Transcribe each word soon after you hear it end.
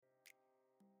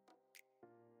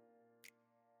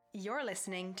You're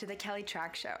listening to The Kelly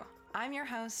Trach Show. I'm your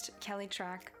host, Kelly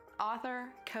Trach, author,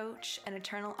 coach, and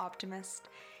eternal optimist.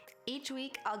 Each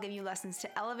week, I'll give you lessons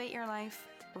to elevate your life,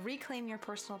 reclaim your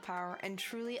personal power, and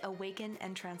truly awaken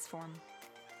and transform.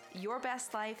 Your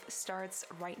best life starts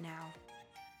right now.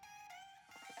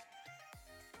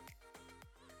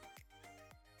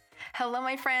 Hello,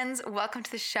 my friends. Welcome to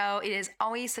the show. It is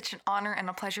always such an honor and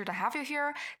a pleasure to have you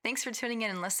here. Thanks for tuning in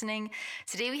and listening.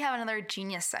 Today, we have another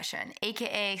genius session,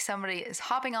 aka somebody is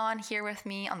hopping on here with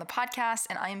me on the podcast,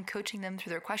 and I am coaching them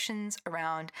through their questions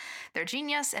around their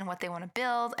genius and what they want to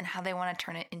build and how they want to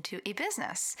turn it into a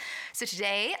business. So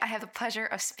today, I have the pleasure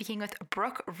of speaking with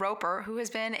Brooke Roper, who has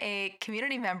been a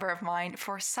community member of mine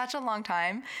for such a long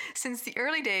time, since the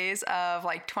early days of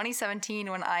 2017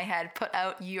 when I had put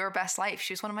out Your Best Life.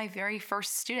 She was one of my very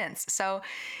first students. So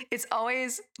it's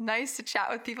always nice to chat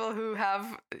with people who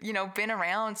have, been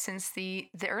around since the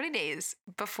early days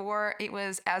before it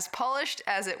was as polished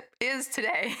as it is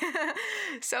today.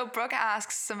 So Brooke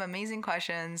asks some amazing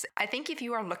questions. I think if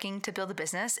you are looking to build a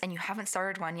business and you haven't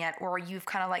started one yet, or you've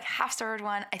kind of half started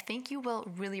one, I think you will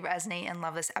really resonate and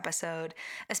love this episode,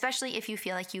 especially if you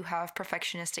feel like you have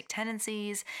perfectionistic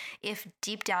tendencies, if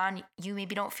deep down you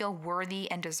maybe don't feel worthy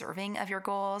and deserving of your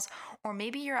goals, or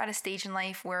maybe you're at a stage in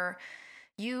life where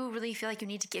you really feel like you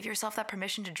need to give yourself that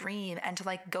permission to dream and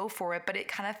to go for it, but it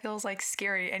kind of feels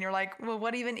scary. And you're well,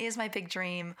 what even is my big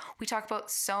dream? We talk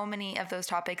about so many of those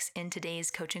topics in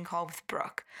today's coaching call with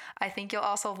Brooke. I think you'll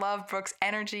also love Brooke's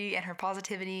energy and her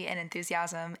positivity and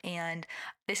enthusiasm. And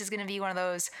this is going to be one of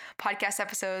those podcast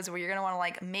episodes where you're going to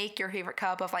want to make your favorite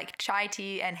cup of chai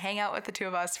tea and hang out with the two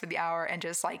of us for the hour and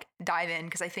just dive in.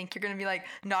 Cause I think you're going to be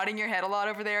nodding your head a lot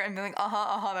over there and being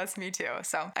that's me too.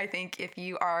 So I think if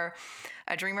you are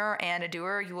a dreamer and a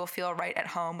doer, you will feel right at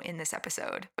home in this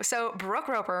episode. So Brooke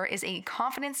Roper is a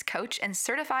confidence coach and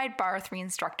certified Barre3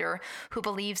 instructor who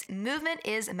believes movement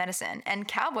is medicine and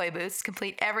cowboy boots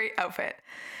complete every outfit.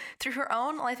 Through her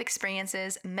own life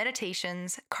experiences,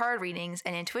 meditations, card readings,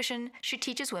 and intuition, she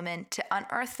teaches women to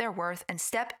unearth their worth and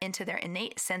step into their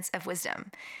innate sense of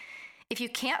wisdom. If you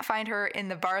can't find her in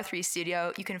the Barre3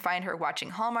 studio, you can find her watching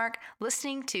Hallmark,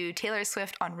 listening to Taylor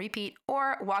Swift on repeat,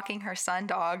 or walking her son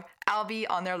dog, Albie,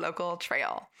 on their local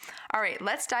trail. All right,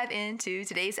 let's dive into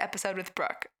today's episode with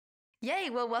Brooke. Yay!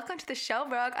 Well, welcome to the show,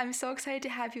 Brooke. I'm so excited to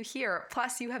have you here.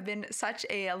 Plus, you have been such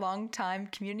a long-time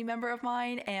community member of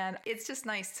mine, and it's just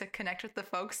nice to connect with the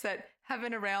folks that have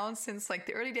been around since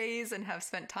the early days and have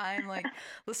spent time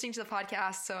listening to the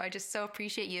podcast. So I just so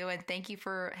appreciate you, and thank you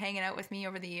for hanging out with me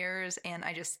over the years. And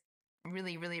I just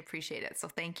really, really appreciate it. So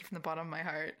thank you from the bottom of my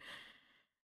heart.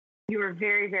 You are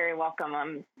very, very welcome.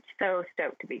 I'm so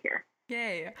stoked to be here.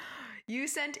 Yay. You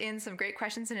sent in some great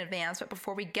questions in advance, but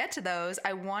before we get to those,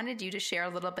 I wanted you to share a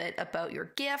little bit about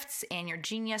your gifts and your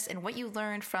genius and what you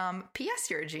learned from P.S.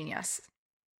 You're a Genius.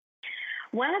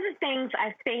 One of the things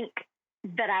I think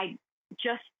that I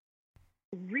just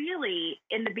really,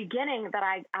 in the beginning, that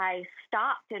I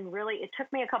stopped and really, it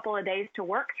took me a couple of days to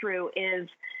work through is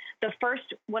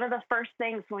one of the first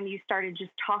things when you started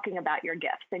just talking about your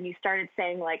gifts and you started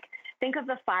saying think of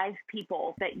the 5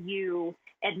 people that you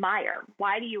admire.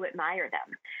 Why do you admire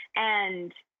them?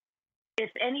 And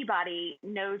if anybody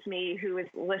knows me who is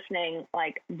listening,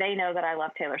 they know that I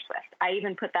love Taylor Swift. I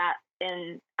even put that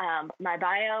in my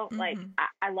bio. Mm-hmm.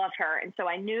 I love her. And so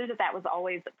I knew that was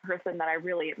always a person that I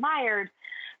really admired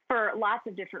for lots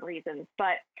of different reasons.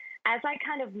 But as I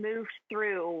kind of moved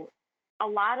through, a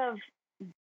lot of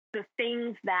the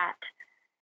things that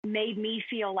made me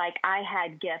feel like I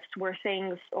had gifts were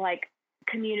things like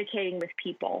communicating with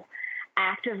people,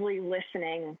 actively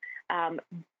listening,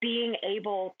 being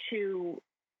able to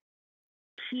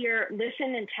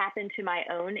listen and tap into my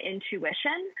own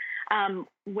intuition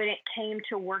when it came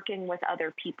to working with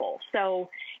other people. So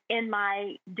in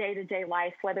my day-to-day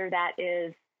life, whether that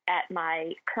is at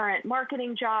my current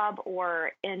marketing job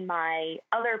or in my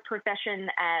other profession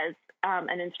as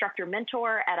an instructor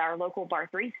mentor at our local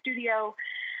Barre3 studio,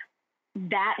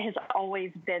 that has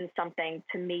always been something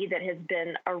to me that has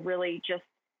been a really just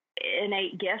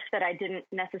innate gift that I didn't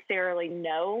necessarily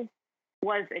know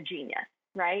was a genius,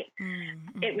 right?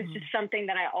 Mm-hmm. It was just something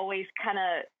that I always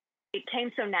it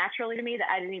came so naturally to me that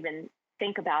I didn't even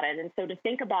think about it. And so to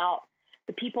think about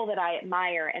the people that I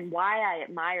admire and why I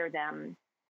admire them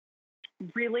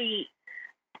really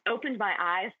opened my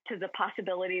eyes to the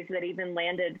possibilities that even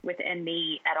landed within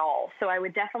me at all. So I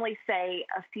would definitely say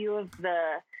a few of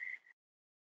the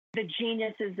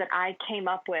geniuses that I came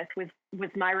up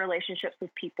with my relationships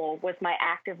with people, was my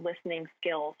active listening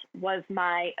skills, was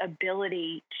my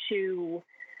ability to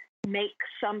make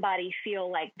somebody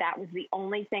feel like that was the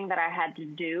only thing that I had to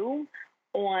do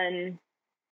on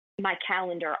my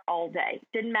calendar all day.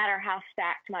 Didn't matter how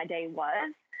stacked my day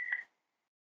was.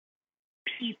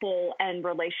 People and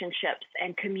relationships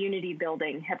and community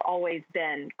building have always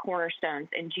been cornerstones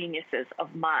and geniuses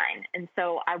of mine. And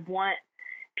so I want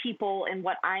people in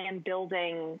what I am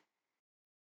building,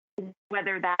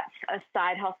 whether that's a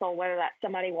side hustle, whether that's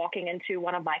somebody walking into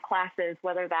one of my classes,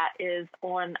 whether that is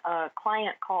on a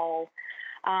client call,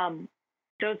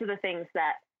 those are the things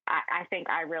that I think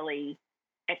I really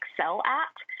excel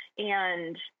at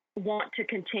and want to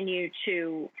continue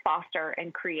to foster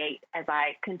and create as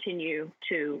I continue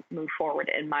to move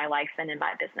forward in my life and in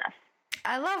my business.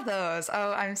 I love those.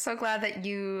 Oh, I'm so glad that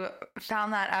you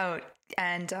found that out.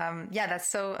 And yeah, that's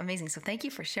so amazing. So thank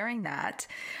you for sharing that.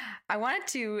 I wanted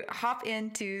to hop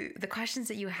into the questions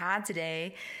that you had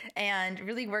today and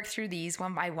really work through these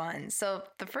one by one. So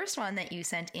the first one that you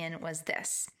sent in was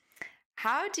this.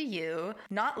 How do you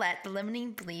not let the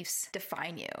limiting beliefs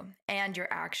define you and your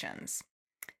actions?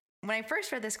 When I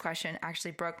first read this question,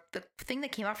 actually, Brooke, the thing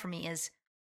that came up for me is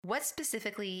what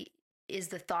specifically is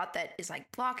the thought that is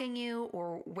like blocking you,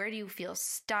 or where do you feel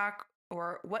stuck,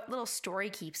 or what little story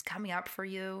keeps coming up for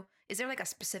you? Is there like a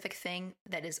specific thing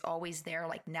that is always there,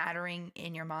 like nattering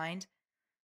in your mind?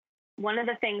 One of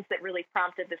the things that really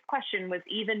prompted this question was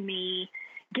even me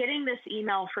getting this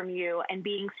email from you and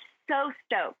being so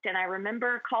stoked. And I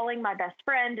remember calling my best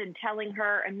friend and telling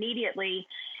her immediately.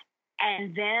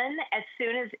 And then as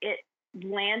soon as it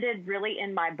landed really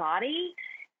in my body,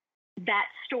 that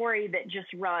story that just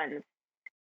runs,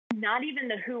 not even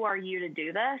the who are you to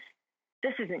do this?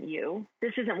 This isn't you.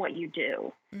 This isn't what you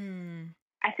do.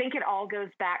 I think it all goes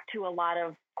back to a lot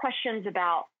of questions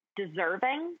about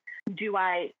deserving. Do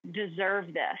I deserve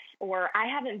this? Or I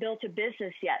haven't built a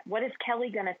business yet. What is Kelly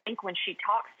going to think when she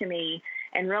talks to me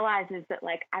and realizes that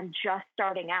like I'm just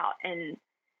starting out and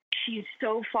she's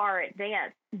so far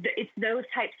advanced? It's those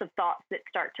types of thoughts that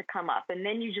start to come up. And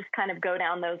then you just kind of go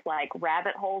down those like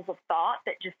rabbit holes of thought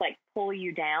that just like pull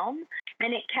you down.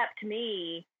 And it kept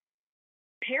me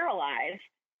paralyzed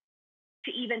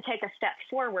to even take a step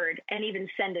forward and even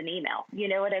send an email. You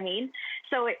know what I mean?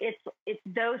 So it's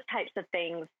those types of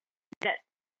things that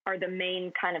are the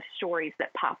main kind of stories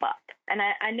that pop up. And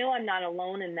I know I'm not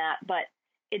alone in that, but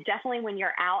it definitely, when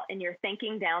you're out and you're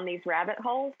thinking down these rabbit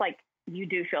holes, like you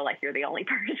do feel like you're the only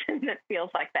person that feels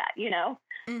like that, you know?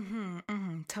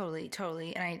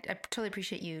 Totally. And I totally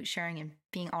appreciate you sharing and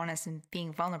being honest and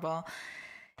being vulnerable.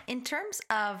 In terms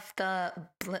of the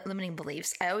limiting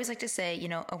beliefs, I always like to say, you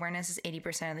know, awareness is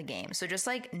 80% of the game. So just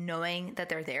like knowing that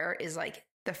they're there is like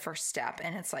the first step.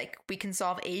 And it's like we can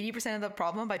solve 80% of the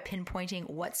problem by pinpointing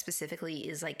what specifically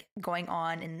is like going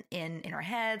on in our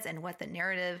heads and what the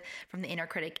narrative from the inner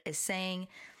critic is saying.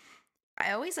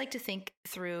 I always like to think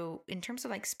through in terms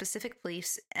of like specific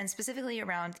beliefs and specifically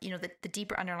around, you know, the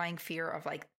deeper underlying fear of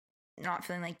like not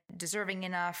feeling like deserving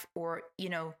enough, or, you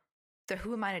know, the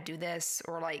who am I to do this,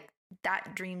 or like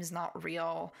that dream's not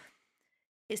real,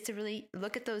 is to really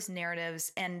look at those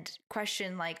narratives and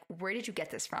question like, where did you get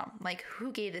this from? Like,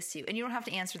 who gave this to you? And you don't have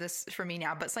to answer this for me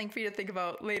now, but something for you to think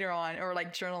about later on or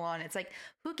like journal on. It's like,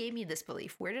 who gave me this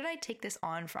belief? Where did I take this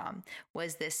on from?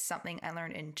 Was this something I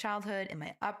learned in childhood, in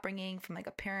my upbringing, from like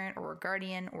a parent or a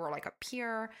guardian or like a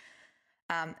peer?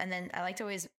 And then I like to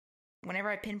always, whenever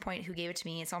I pinpoint who gave it to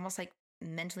me, it's almost like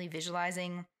mentally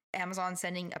visualizing Amazon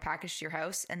sending a package to your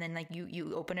house, and then like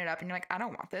you open it up and you're like, I don't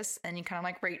want this, and you kind of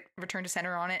like return to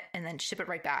sender on it and then ship it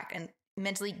right back and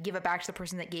mentally give it back to the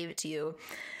person that gave it to you.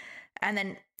 And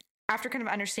then after kind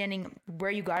of understanding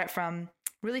where you got it from,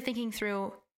 really thinking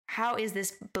through, how is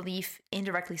this belief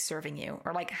indirectly serving you,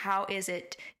 or like how is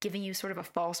it giving you sort of a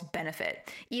false benefit,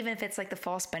 even if it's like the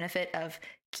false benefit of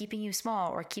keeping you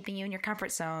small or keeping you in your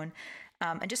comfort zone,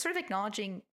 and just sort of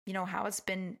acknowledging, you know, how it's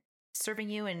been serving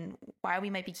you and why we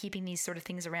might be keeping these sort of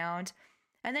things around.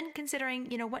 And then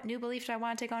considering, you know, what new belief do I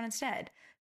want to take on instead?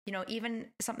 You know, even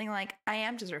something like I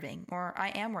am deserving, or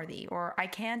I am worthy, or I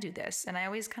can do this. And I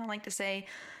always kind of like to say,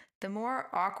 the more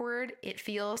awkward it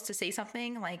feels to say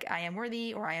something like I am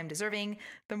worthy or I am deserving,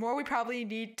 the more we probably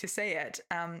need to say it.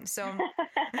 And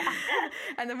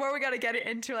the more we got to get it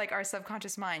into like our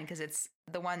subconscious mind, because it's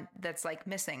the one that's like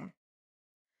missing.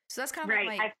 So that's kind of right.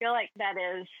 like I feel like that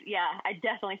is, I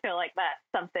definitely feel like that's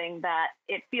something that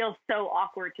it feels so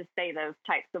awkward to say those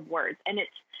types of words. And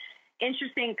it's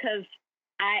interesting because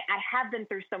I have been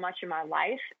through so much in my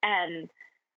life, and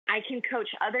I can coach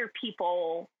other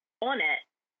people on it.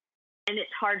 And it's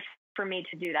hard for me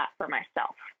to do that for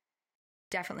myself.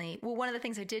 Definitely. Well, one of the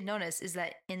things I did notice is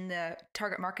that in the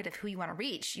target market of who you want to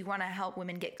reach, you want to help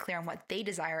women get clear on what they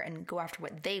desire and go after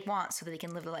what they want so that they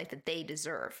can live the life that they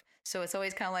deserve. So it's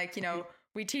always kind of like,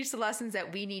 we teach the lessons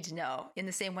that we need to know. In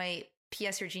the same way,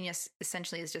 P.S. Your Genius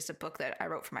essentially is just a book that I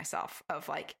wrote for myself of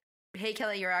like, hey,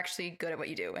 Kelly, you're actually good at what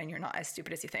you do and you're not as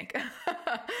stupid as you think.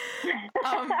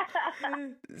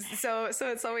 So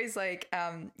it's always like,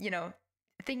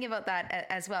 thinking about that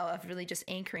as well, of really just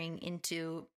anchoring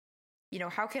into,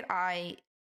 how could I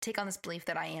take on this belief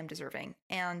that I am deserving?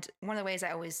 And one of the ways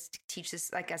I always teach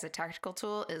this, like as a tactical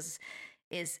tool, is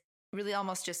really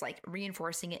almost just like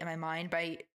reinforcing it in my mind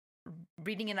by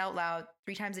reading it out loud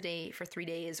 3 times a day for 3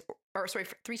 days, or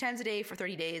 3 times a day for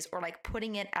 30 days, or like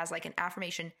putting it as like an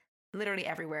affirmation literally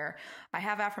everywhere. I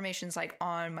have affirmations like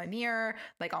on my mirror,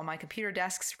 like on my computer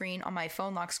desk screen, on my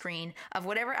phone lock screen, of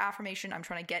whatever affirmation I'm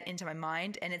trying to get into my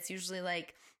mind. And it's usually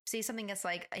like, say something that's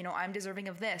like, I'm deserving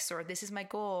of this, or this is my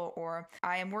goal, or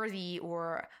I am worthy,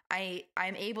 or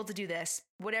I'm able to do this,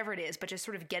 whatever it is. But just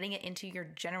sort of getting it into your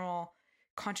general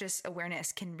conscious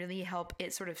awareness can really help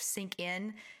it sort of sink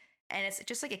in. And it's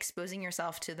just like exposing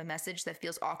yourself to the message that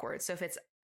feels awkward. So if it's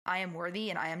I am worthy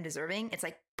and I am deserving, it's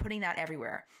like putting that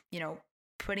everywhere,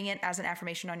 putting it as an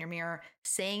affirmation on your mirror,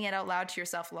 saying it out loud to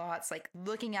yourself lots, like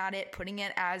looking at it, putting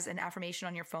it as an affirmation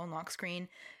on your phone lock screen,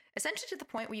 essentially to the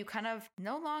point where you kind of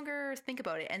no longer think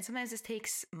about it. And sometimes this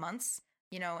takes months,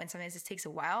 and sometimes this takes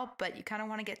a while, but you kind of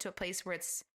want to get to a place where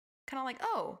it's kind of like,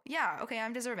 oh yeah, okay,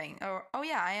 I'm deserving, or oh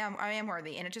yeah, I am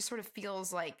worthy. And it just sort of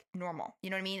feels like normal.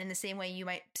 You know what I mean? In the same way you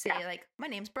might say like, my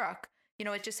name's Brooke.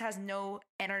 It just has no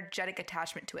energetic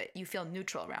attachment to it. You feel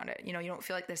neutral around it. You don't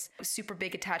feel like this super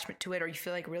big attachment to it, or you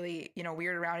feel like really,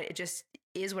 weird around it. It just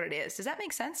is what it is. Does that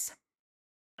make sense?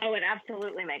 Oh, it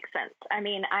absolutely makes sense. I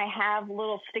mean, I have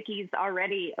little stickies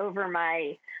already over on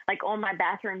my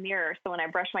bathroom mirror. So when I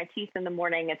brush my teeth in the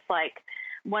morning, it's like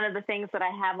one of the things that I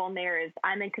have on there is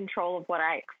I'm in control of what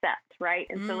I accept, right?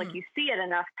 And so like you see it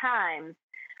enough times,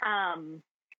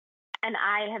 and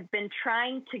I have been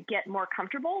trying to get more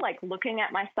comfortable, like looking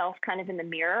at myself kind of in the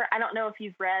mirror. I don't know if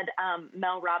you've read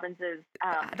Mel Robbins's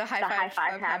The High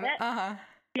Five Habit. Uh-huh.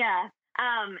 Yeah.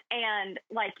 And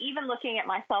like even looking at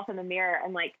myself in the mirror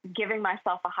and like giving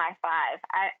myself a high five.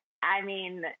 I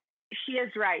mean, she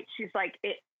is right. She's like,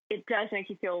 it does make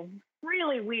you feel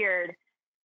really weird.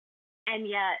 And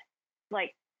yet,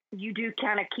 like, you do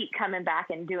kind of keep coming back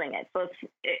and doing it. So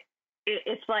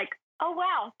it's like, oh,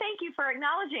 wow, thank you for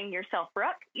acknowledging yourself,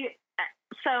 Brooke.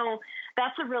 So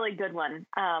that's a really good one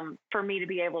for me to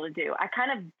be able to do. I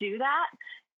kind of do that.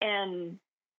 And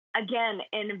again,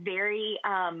 in very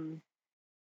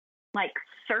like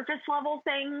surface level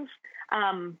things,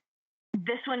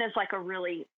 this one is like a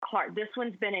really hard, this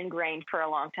one's been ingrained for a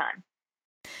long time.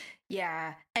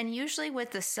 Yeah. And usually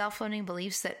with the self-limiting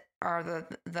beliefs that are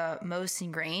the most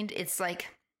ingrained,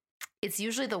 it's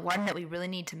usually the one that we really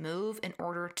need to move in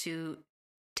order to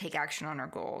take action on our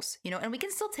goals, and we can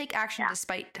still take action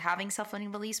despite having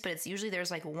self-limiting beliefs, but it's usually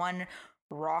there's like one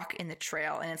rock in the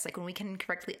trail. And it's like when we can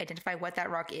correctly identify what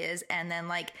that rock is and then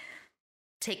like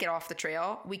take it off the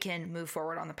trail, we can move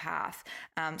forward on the path.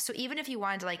 So even if you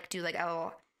wanted to like do like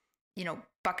a little,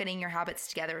 bucketing your habits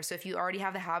together. So if you already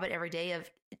have the habit every day of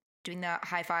doing the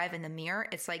high five in the mirror,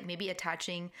 it's like maybe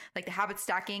attaching like the habit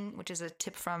stacking, which is a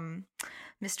tip from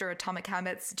Mr. Atomic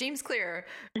Habits, James Clear,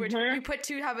 which you put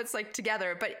 2 habits like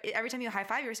together. But every time you high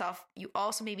five yourself, you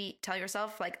also maybe tell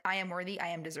yourself like, I am worthy, I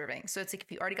am deserving. So it's like,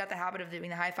 if you already got the habit of doing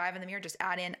the high five in the mirror, just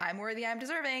add in, I'm worthy, I'm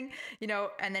deserving,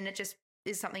 and then it just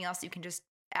is something else you can just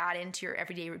add into your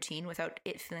everyday routine without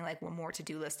it feeling like one more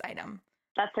to-do list item.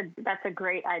 That's a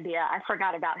great idea. I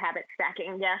forgot about habit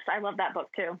stacking. Yes, I love that book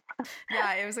too.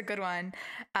 Yeah, it was a good one.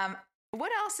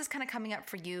 What else is kind of coming up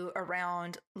for you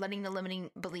around letting the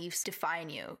limiting beliefs define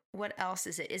you? What else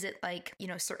is it? Is it like,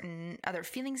 certain other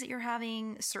feelings that you're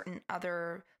having, certain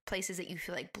other places that you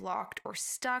feel like blocked or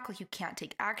stuck, like you can't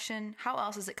take action? How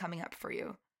else is it coming up for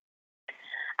you?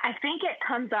 I think it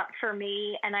comes up for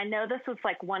me, and I know this was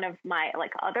like one of my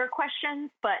like other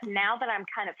questions, but now that I'm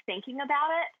kind of thinking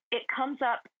about it, it comes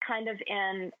up kind of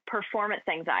in performance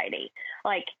anxiety.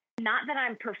 Like, not that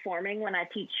I'm performing when I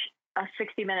teach a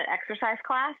 60-minute exercise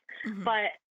class, but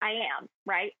I am,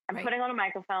 right? I'm putting on a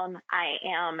microphone. I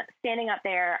am standing up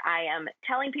there. I am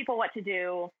telling people what to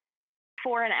do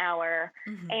for an hour,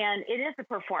 and it is a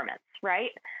performance, right?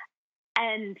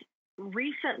 And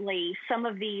recently,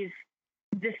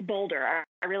 this boulder,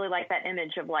 I really like that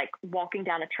image of like walking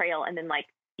down a trail and then like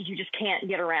you just can't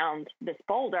get around this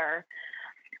boulder.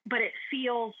 But it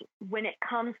feels, when it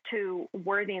comes to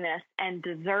worthiness and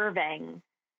deservingness,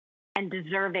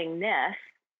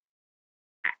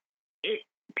 it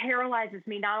paralyzes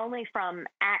me not only from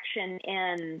action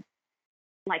in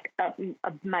like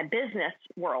my business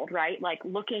world, right? Like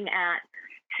looking at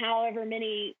however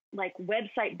many like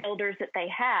website builders that they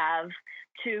have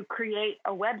to create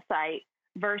a website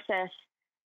versus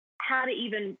how to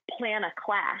even plan a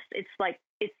class. It's like,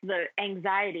 it's the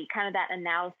anxiety, kind of that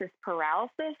analysis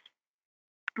paralysis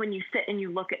when you sit and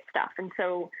you look at stuff. And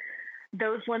so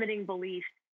those limiting beliefs,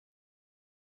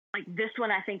 like this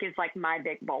one, I think is like my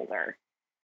big boulder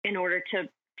in order to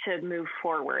move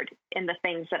forward in the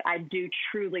things that I do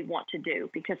truly want to do,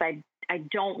 because I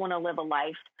don't want to live a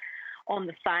life on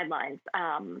the sidelines.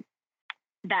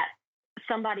 That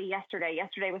somebody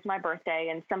yesterday was my birthday,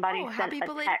 and somebody sent happy a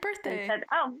belated text birthday. and said,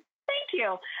 "Oh, thank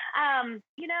you.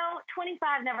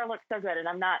 25 never looks so good," and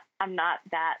I'm not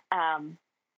that.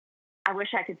 I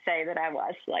wish I could say that I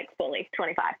was like fully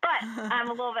 25, but I'm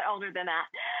a little bit older than that.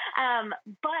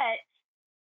 But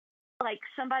like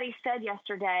somebody said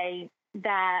yesterday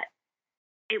that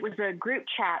it was a group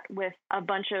chat with a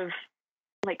bunch of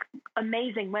like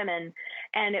amazing women.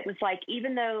 And it was like,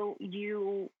 even though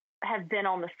you have been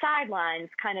on the sidelines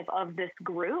kind of this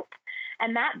group,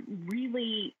 and that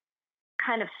really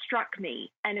kind of struck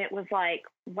me. And it was like,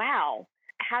 wow,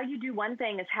 how you do one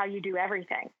thing is how you do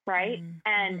everything. Right. Mm-hmm.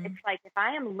 And it's like, if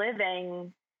I am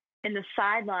living in the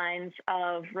sidelines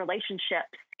of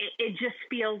relationships, it just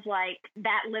feels like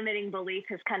that limiting belief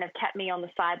has kind of kept me on the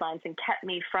sidelines and kept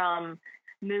me from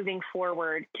moving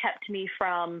forward, kept me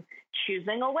from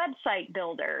choosing a website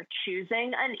builder,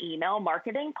 choosing an email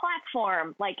marketing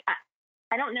platform. Like,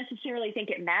 I don't necessarily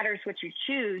think it matters what you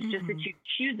choose, just that you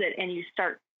choose it and you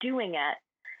start doing it.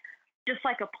 Just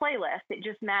like a playlist, it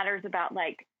just matters about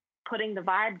like putting the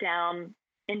vibe down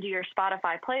into your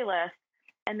Spotify playlist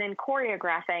and then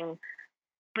choreographing.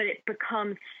 But it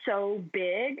becomes so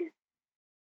big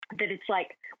that it's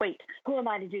like, wait, who am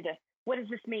I to do this? What does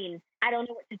this mean? I don't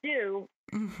know what to do.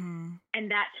 Mm-hmm.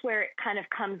 And that's where it kind of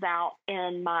comes out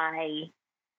in my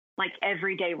like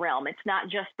everyday realm. It's not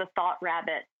just the thought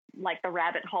rabbit, like the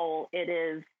rabbit hole. It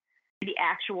is the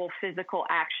actual physical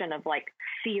action of like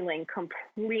feeling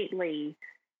completely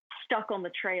stuck on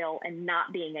the trail and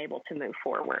not being able to move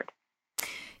forward.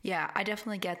 Yeah, I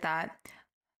definitely get that.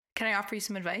 Can I offer you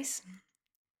some advice?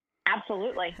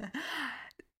 Absolutely.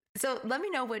 So let me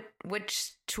know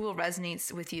which tool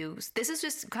resonates with you. This is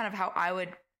just kind of how I would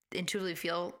intuitively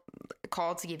feel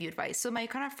called to give you advice. So my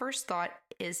kind of first thought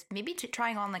is maybe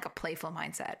trying on like a playful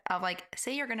mindset of like,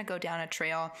 say you're going to go down a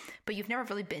trail, but you've never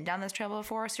really been down this trail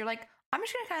before. So you're like, I'm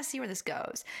just going to kind of see where this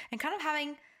goes, and kind of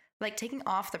having like taking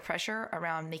off the pressure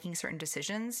around making certain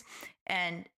decisions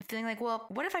and feeling like, well,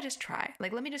 what if I just try?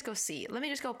 Like, let me just go see. Let me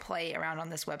just go play around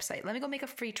on this website. Let me go make a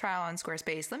free trial on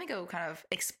Squarespace. Let me go kind of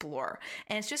explore.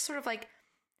 And it's just sort of like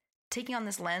taking on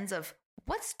this lens of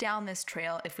what's down this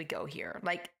trail if we go here,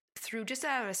 like through just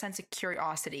out of a sense of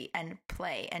curiosity and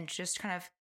play and just kind of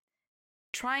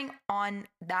trying on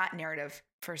that narrative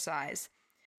for size.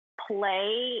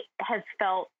 Play has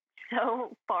felt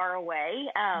so far away.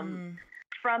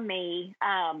 From me,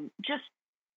 just,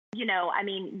 I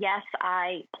mean, yes,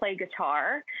 I play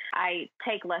guitar, I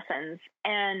take lessons,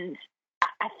 and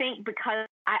I think because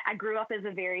I grew up as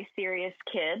a very serious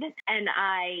kid and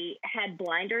I had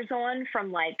blinders on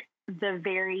from like the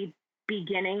very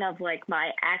beginning of like my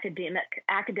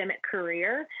academic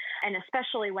career. And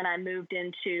especially when I moved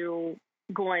into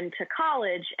going to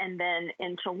college and then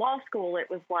into law school, it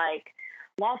was like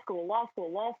law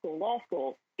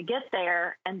school. I get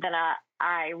there, and then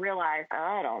I realized,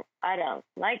 oh, I don't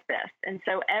like this. And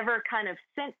so ever kind of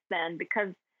since then, because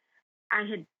I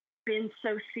had been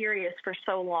so serious for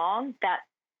so long,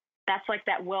 that's like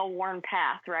that well-worn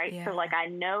path, right? Yeah. So like I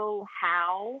know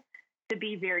how to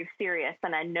be very serious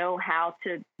and I know how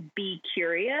to be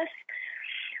curious,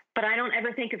 but I don't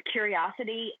ever think of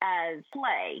curiosity as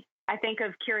play. I think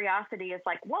of curiosity as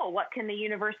like, whoa, what can the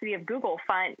University of Google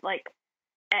find? Like,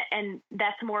 and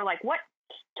that's more like, what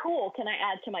tool can I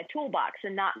add to my toolbox,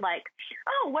 and not like,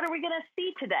 oh, what are we going to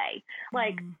see today?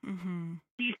 Like,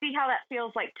 do you see how that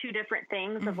feels like two different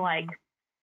things of like,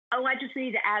 oh, I just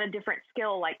need to add a different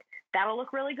skill. Like that'll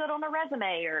look really good on a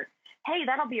resume, or, hey,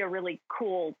 that'll be a really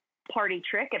cool party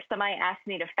trick. If somebody asks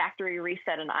me to factory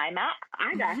reset an iMac,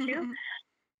 I got you.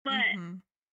 But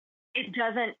it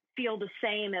doesn't feel the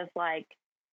same as like,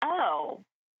 oh,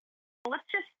 let's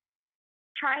just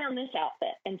try on this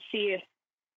outfit and see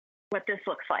what this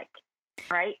looks like,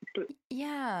 right?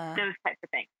 Yeah. Those types of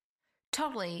things.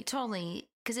 Totally.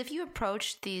 Because if you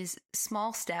approach these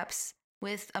small steps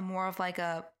with a more of like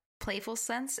a playful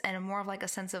sense and a more of like a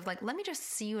sense of like, let me just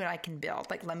see what I can build.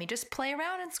 Like, let me just play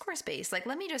around in Squarespace. Like,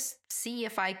 let me just see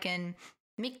if I can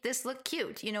make this look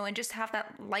cute, and just have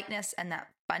that lightness and that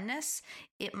funness,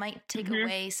 it might take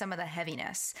away some of the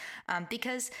heaviness.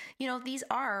 Because, these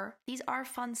are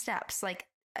fun steps. Like,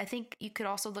 I think you could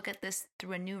also look at this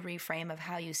through a new reframe of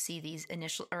how you see these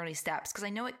initial early steps. Because I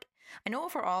know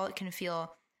overall it can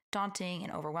feel daunting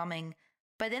and overwhelming.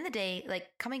 But at the end of the day, like,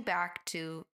 coming back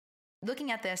to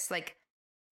looking at this, like,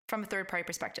 from a third party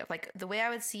perspective, like, the way I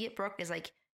would see it, Brooke, is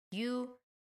like you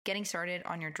getting started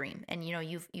on your dream, and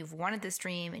you've wanted this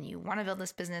dream and you want to build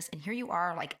this business, and here you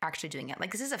are, like, actually doing it.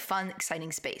 Like, this is a fun,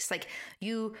 exciting space. Like,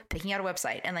 you picking out a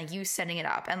website and like you setting it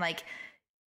up and like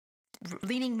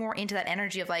leaning more into that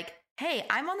energy of like, hey,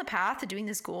 I'm on the path to doing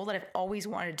this goal that I've always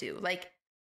wanted to do. Like,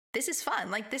 this is fun.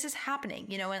 Like, this is happening,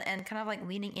 and kind of like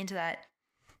leaning into that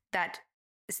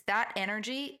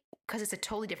energy, because it's a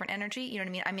totally different energy. You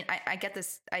know what I mean? I get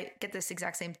this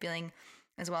exact same feeling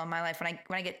as well in my life.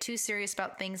 When I get too serious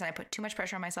about things and I put too much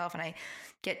pressure on myself and I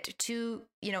get too,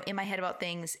 in my head about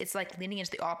things, it's like leaning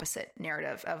into the opposite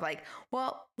narrative of like,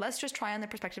 well, let's just try on the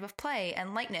perspective of play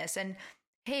and lightness. And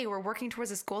hey, we're working towards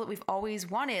this goal that we've always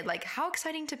wanted. Like, how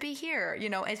exciting to be here.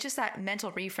 It's just that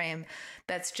mental reframe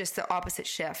that's just the opposite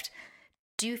shift.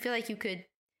 Do you feel like you could,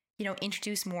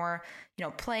 introduce more,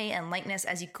 play and lightness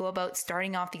as you go about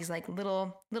starting off these like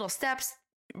little steps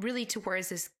really towards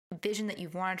this vision that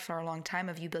you've wanted for a long time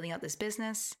of you building out this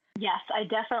business? Yes, I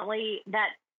definitely,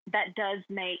 that does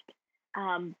make,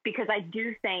 because I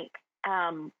do think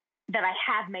that I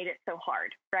have made it so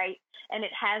hard, right? And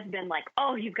it has been like,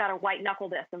 oh, you've got to white knuckle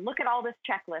this, and look at all this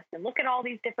checklist, and look at all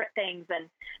these different things, and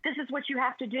this is what you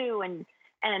have to do,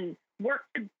 and work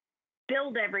to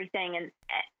build everything.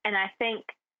 And I think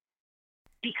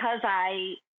because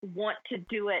I want to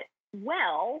do it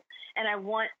well, and I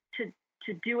want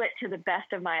to do it to the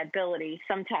best of my ability,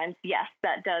 sometimes, yes,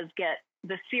 that does get,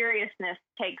 the seriousness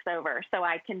takes over. So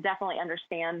I can definitely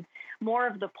understand more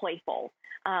of the playful,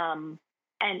 and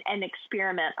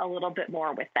experiment a little bit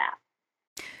more with that.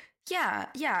 Yeah.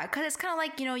 Because it's kind of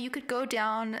like, you could go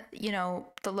down,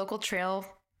 the local trail,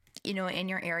 in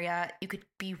your area. You could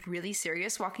be really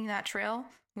serious walking that trail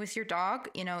with your dog,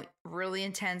 really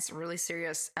intense, really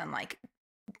serious, and like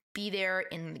be there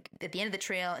at the end of the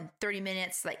trail in 30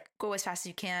 minutes, like go as fast as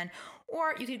you can.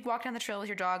 Or you could walk down the trail with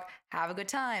your dog, have a good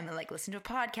time, and like listen to a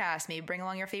podcast, maybe bring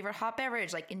along your favorite hot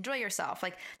beverage, like enjoy yourself.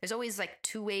 Like, there's always like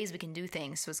two ways we can do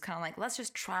things. So it's kind of like, let's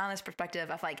just try on this perspective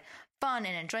of like fun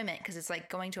and enjoyment, because it's like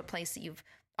going to a place that you've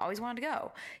always wanted to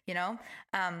go,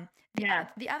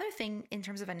 The other thing in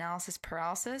terms of analysis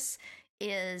paralysis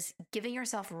is giving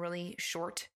yourself really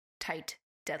short, tight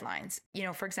deadlines.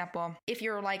 For example, if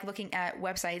you're like looking at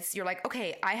websites, you're like,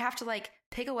 okay, I have to like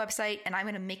pick a website and I'm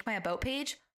going to make my about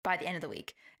page by the end of the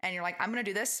week. And you're like, I'm going to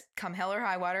do this come hell or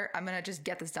high water. I'm going to just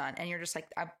get this done. And you're just like,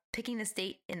 I'm picking this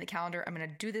date in the calendar. I'm going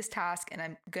to do this task and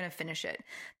I'm going to finish it.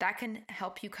 That can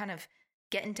help you kind of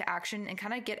get into action and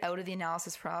kind of get out of the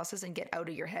analysis paralysis and get out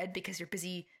of your head, because you're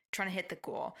busy trying to hit the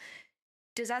goal.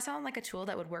 Does that sound like a tool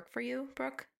that would work for you,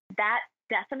 Brooke? That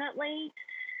definitely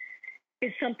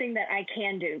is something that I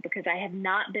can do, because I have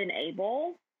not been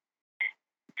able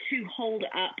to hold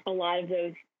up a lot of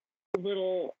those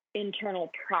little internal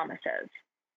promises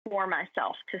for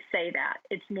myself to say that.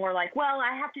 It's more like, well,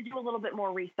 I have to do a little bit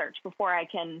more research before I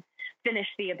can finish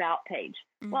the about page.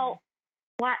 Mm-hmm. Well,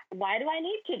 why do I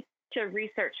need to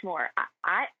research more?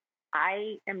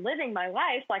 I am living my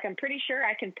life. Like, I'm pretty sure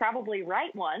I can probably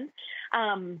write one.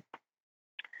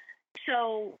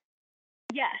 So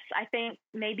yes, I think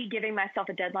maybe giving myself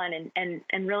a deadline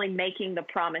and really making the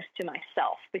promise to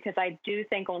myself, because I do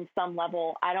think on some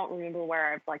level, I don't remember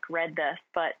where I've like read this,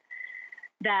 but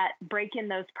that breaking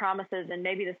those promises, and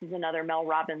maybe this is another Mel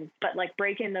Robbins, but like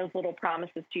breaking those little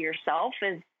promises to yourself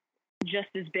is just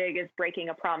as big as breaking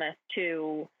a promise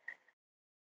to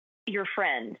your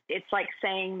friend. It's like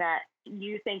saying that,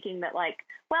 you thinking that like,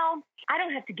 well, I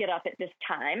don't have to get up at this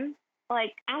time.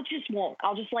 Like, I'll just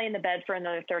lay in the bed for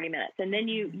another 30 minutes. And then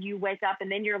you wake up and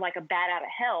then you're like a bat out of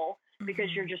hell,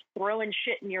 because you're just throwing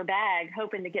shit in your bag,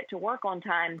 hoping to get to work on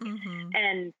time. Mm-hmm.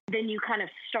 And then you kind of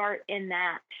start in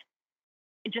that,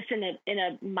 just in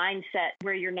a mindset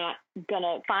where you're not going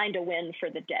to find a win for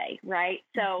the day. Right.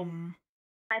 So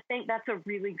I think that's a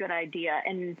really good idea.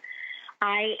 And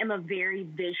I am a very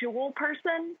visual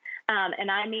person.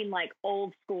 And I mean like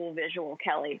old school visual,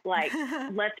 Kelly. Like,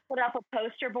 let's put up a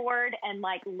poster board and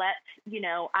like,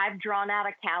 I've drawn out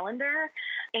a calendar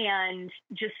and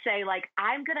just say like,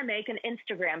 I'm going to make an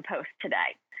Instagram post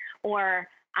today, or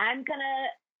and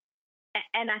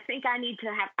I think I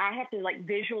have to like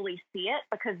visually see it,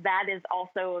 because that is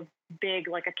also a big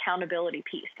like accountability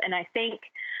piece. And I think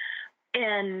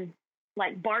in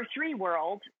like bar three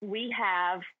world, we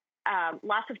have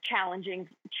lots of challenges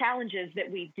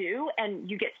that we do, and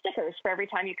you get stickers for every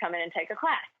time you come in and take a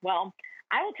class. Well,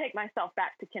 I will take myself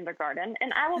back to kindergarten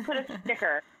and I will put a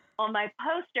sticker on my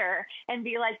poster and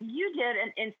be like, you did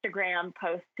an Instagram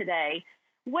post today.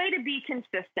 Way to be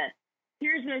consistent.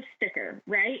 Here's a sticker,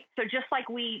 right? So just like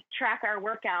we track our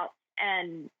workouts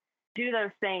and do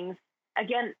those things,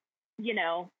 again, you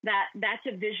know, that's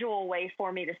a visual way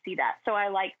for me to see that. So I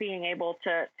like being able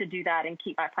to do that and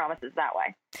keep my promises that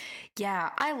way. Yeah,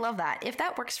 I love that. If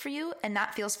that works for you and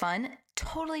that feels fun,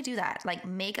 totally do that. Like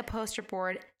make a poster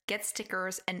board, get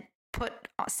stickers, and put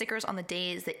stickers on the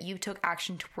days that you took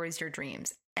action towards your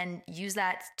dreams, and use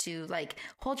that to like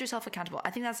hold yourself accountable.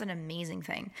 I think that's an amazing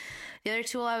thing. The other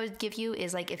tool I would give you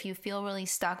is like, if you feel really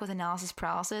stuck with analysis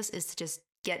paralysis, is to just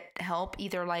get help,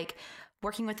 either like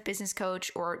working with a business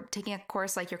coach or taking a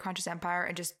course like Your Conscious Empire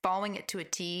and just following it to a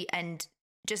T, and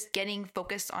just getting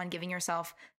focused on giving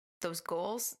yourself those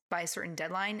goals by a certain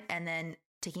deadline and then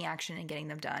taking action and getting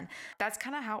them done. That's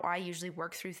kind of how I usually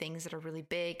work through things that are really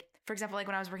big. For example, like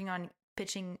when I was working on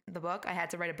pitching the book, I had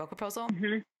to write a book proposal.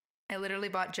 Mm-hmm. I literally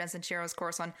bought Jen Sincero's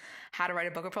course on how to write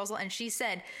a book proposal. And she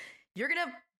said, you're going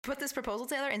to put this proposal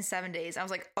together in 7 days. I was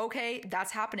like, okay,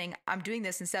 that's happening. I'm doing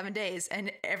this in 7 days.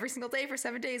 And every single day for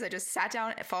 7 days, I just sat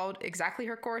down and followed exactly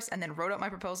her course and then wrote out my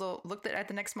proposal, looked at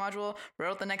the next module,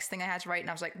 wrote out the next thing I had to write. And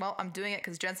I was like, well, I'm doing it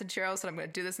because Jen Sincero said I'm going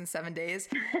to do this in 7 days.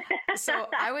 So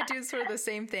I would do sort of the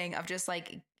same thing of just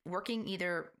like working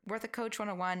either with a coach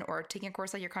 101 or taking a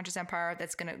course like Your Conscious Empire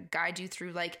that's going to guide you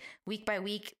through like week by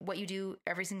week what you do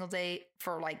every single day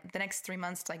for like the next 3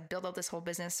 months to like build out this whole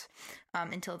business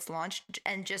until it's launched,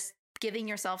 and just giving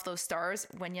yourself those stars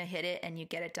when you hit it and you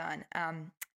get it done.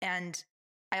 And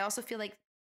I also feel like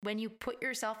when you put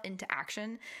yourself into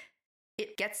action,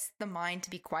 it gets the mind to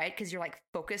be quiet because you're like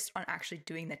focused on actually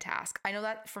doing the task. I know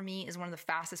that for me is one of the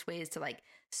fastest ways to like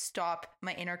stop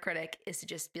my inner critic, is to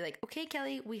just be like, okay,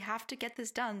 Kelly, we have to get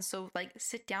this done. So like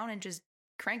sit down and just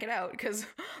crank it out, because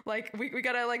like we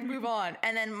gotta like move on.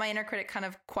 And then my inner critic kind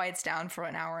of quiets down for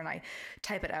an hour and I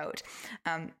type it out.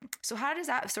 So how does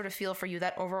that sort of feel for you,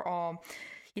 that overall,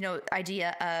 you know,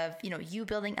 idea of, you know, you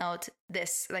building out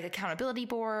this like accountability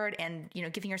board and, you know,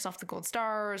 giving yourself the gold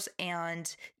stars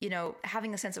and, you know,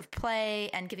 having a sense of play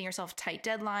and giving yourself tight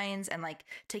deadlines and like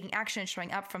taking action,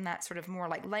 showing up from that sort of more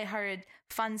like lighthearted,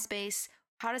 fun space?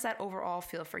 How does that overall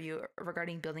feel for you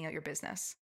regarding building out your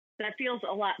business? That feels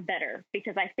a lot better,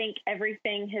 because I think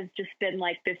everything has just been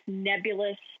like this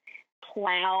nebulous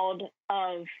cloud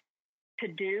of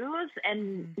to-dos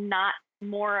and not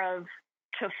more of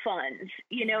to funds.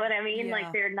 You know what I mean? Yeah.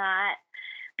 Like they're not,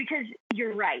 because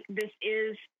you're right. This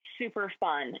is super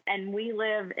fun. And we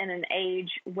live in an age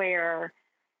where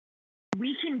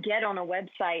we can get on a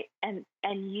website and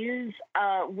use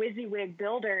a WYSIWYG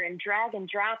builder and drag and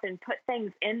drop and put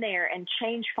things in there and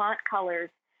change font colors.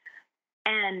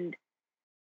 And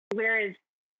whereas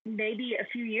maybe a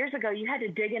few years ago, you had to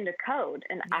dig into code,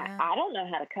 and yeah. I don't know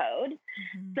how to code.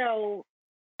 Mm-hmm. So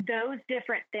those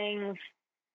different things,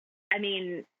 I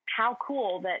mean, how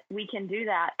cool that we can do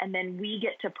that. And then we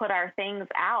get to put our things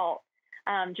out.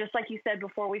 Just like you said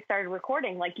before we started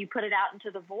recording, like you put it out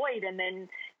into the void, and then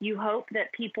you hope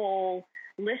that people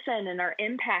listen and are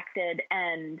impacted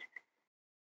and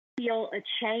feel a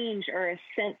change or a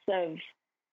sense of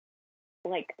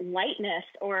like lightness,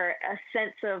 or a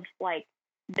sense of like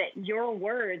that your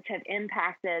words have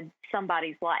impacted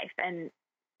somebody's life. And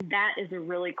that is a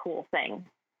really cool thing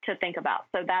to think about.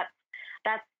 So that's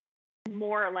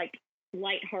more like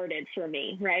lighthearted for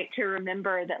me, right? To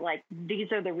remember that like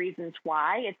these are the reasons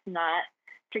why. It's not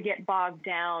to get bogged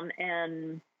down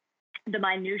in the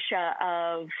minutia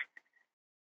of,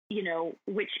 you know,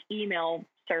 which email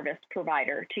service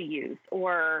provider to use,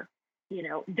 or, you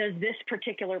know, does this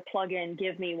particular plugin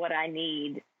give me what I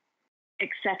need, et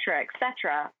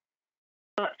cetera,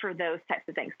 but for those types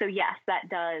of things. So yes, that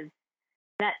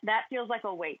feels like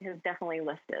a weight has definitely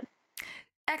lifted.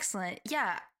 Excellent.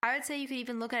 Yeah. I would say you could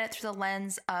even look at it through the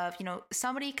lens of, you know,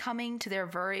 somebody coming to their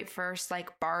very first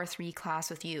like bar 3 class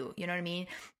with you. You know what I mean?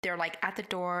 They're like at the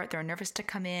door, they're nervous to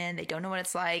come in, they don't know what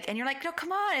it's like. And you're like, no,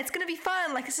 come on, it's going to be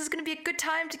fun. Like, this is going to be a good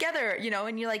time together, you know?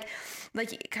 And you like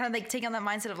kind of like take on that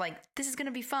mindset of like, this is going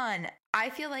to be fun. I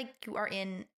feel like you are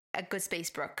in a good space,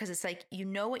 Brooke, because it's like, you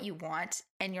know what you want,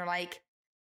 and you're like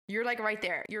right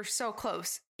there. You're so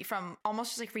close from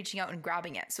almost just like reaching out and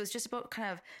grabbing it. So it's just about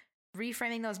kind of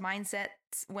reframing those mindsets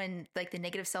when like the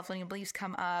negative self-limiting beliefs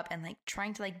come up, and like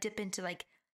trying to like dip into like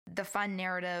the fun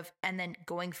narrative and then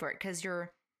going for it. Cause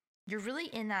you're really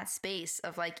in that space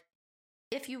of like,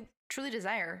 if you truly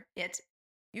desire it,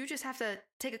 you just have to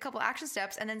take a couple action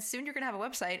steps, and then soon you're going to have a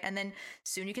website, and then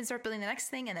soon you can start building the next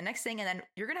thing and the next thing, and then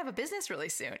you're going to have a business really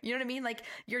soon. You know what I mean? Like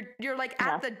you're like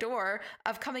at the door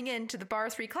of coming into the Bar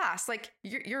 3 class. Like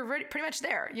you're pretty much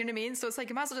there. You know what I mean? So it's like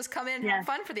you might as well just come in, have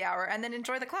fun for the hour, and then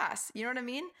enjoy the class. You know what I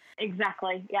mean?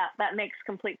 Exactly. Yeah, that makes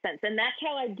complete sense. And that's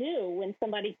how I do when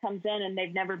somebody comes in and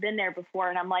they've never been there before,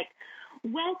 and I'm like,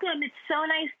 welcome. It's so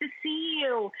nice to see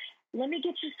you. Let me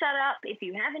get you set up. If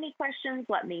you have any questions,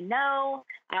 let me know.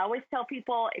 I always tell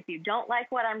people, if you don't like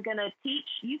what I'm going to teach,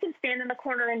 you can stand in the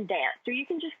corner and dance, or you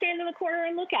can just stand in the corner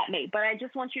and look at me. But I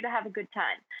just want you to have a good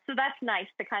time. So that's nice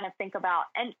to kind of think about.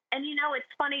 And you know,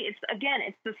 it's funny. It's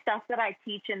the stuff that I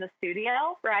teach in the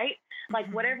studio, right?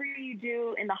 Like whatever you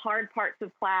do in the hard parts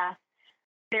of class,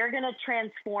 they're going to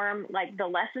transform, like the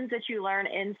lessons that you learn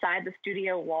inside the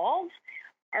studio walls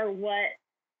are what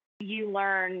you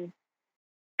learn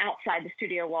outside the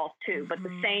studio walls too, but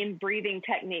the same breathing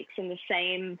techniques and the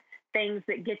same things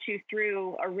that get you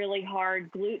through a really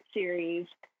hard glute series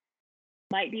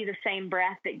might be the same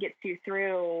breath that gets you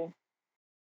through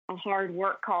a hard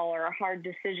work call or a hard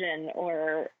decision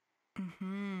or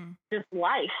just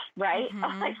life, right?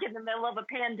 Like in the middle of a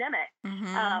pandemic,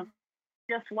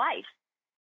 just life.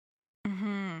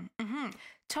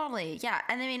 Totally. Yeah.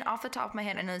 And I mean, off the top of my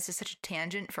head, I know this is such a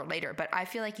tangent for later, but I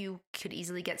feel like you could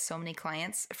easily get so many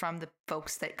clients from the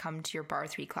folks that come to your Bar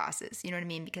 3 classes. You know what I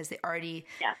mean? Because they already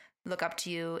look up to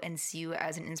you and see you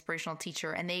as an inspirational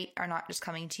teacher. And they are not just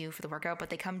coming to you for the workout, but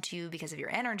they come to you because of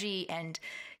your energy and,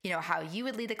 you know, how you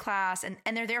would lead the class. And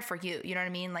they're there for you. You know what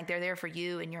I mean? Like they're there for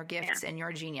you and your gifts and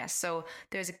your genius. So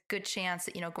there's a good chance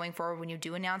that, you know, going forward, when you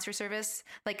do announce your service,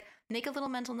 like make a little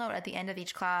mental note at the end of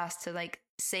each class to like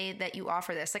say that you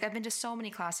offer this. Like I've been to so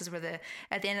many classes where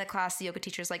at the end of the class, the yoga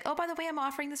teacher is like, oh, by the way, I'm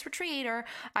offering this retreat, or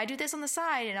I do this on the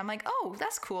side. And I'm like, oh,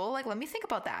 that's cool. Like, let me think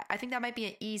about that. I think that might be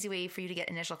an easy way for you to get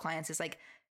initial clients, is like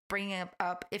bringing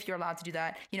up, if you're allowed to do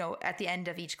that, you know, at the end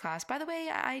of each class, by the way,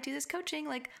 I do this coaching,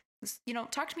 like, you know,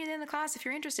 talk to me at the end of the class if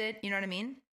you're interested. You know what I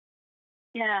mean?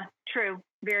 Yeah, true.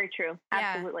 Very true.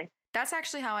 Absolutely. That's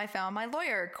actually how I found my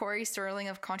lawyer, Corey Sterling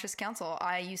of Conscious Counsel.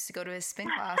 I used to go to his spin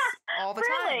class all the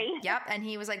Really? time. Yep. And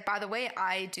he was like, by the way,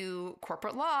 I do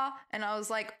corporate law. And I was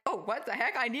like, oh, what the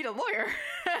heck? I need a lawyer.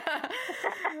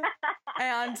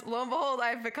 And lo and behold,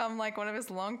 I've become like one of his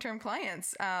long-term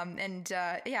clients.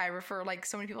 I refer like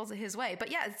so many people to his way. But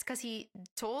yeah, it's because he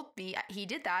told me he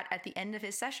did that at the end of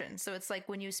his session. So it's like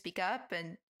when you speak up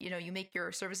and, you know, you make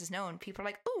your services known, people are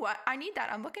like, oh, I need that.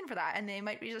 I'm looking for that. And they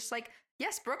might be just like,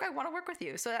 yes, Brooke, I want to work with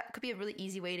you. So that could be a really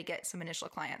easy way to get some initial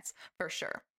clients for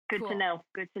sure. Good to know.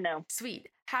 Good to know. Sweet.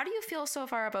 How do you feel so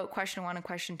far about question 1 and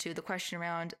question 2, the question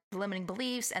around the limiting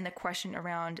beliefs and the question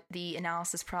around the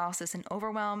analysis paralysis and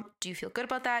overwhelm? Do you feel good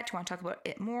about that? Do you want to talk about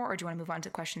it more, or do you want to move on to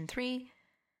question 3?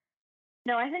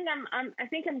 No, I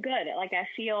think I'm good. Like I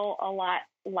feel a lot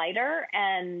lighter,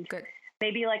 and good.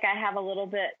 Maybe like I have a little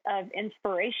bit of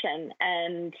inspiration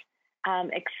and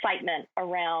excitement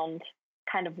around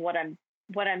kind of what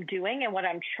I'm doing and what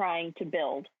I'm trying to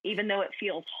build. Even though it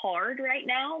feels hard right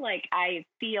now, like I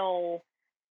feel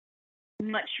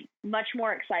much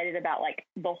more excited about like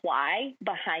the why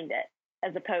behind it,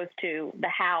 as opposed to the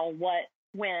how, what,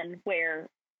 when, where,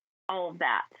 all of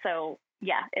that. So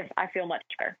yeah, I feel much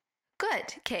better.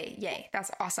 Good. Okay. Yay. That's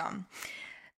awesome.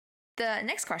 The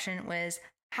next question was,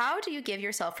 how do you give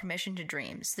yourself permission to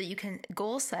dream so that you can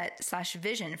goal set /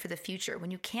 vision for the future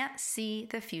when you can't see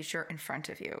the future in front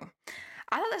of you?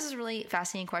 I thought this is a really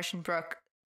fascinating question, Brooke,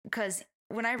 because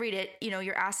when I read it, you know,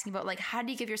 you're asking about like, how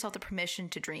do you give yourself the permission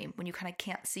to dream when you kind of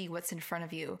can't see what's in front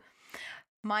of you?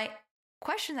 My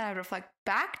question that I would reflect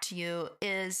back to you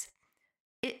is,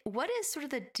 what is sort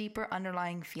of the deeper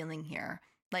underlying feeling here?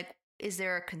 Like, is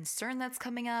there a concern that's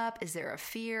coming up? Is there a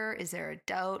fear? Is there a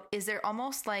doubt? Is there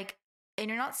almost like, and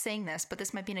you're not saying this, but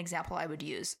this might be an example I would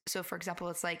use. So for example,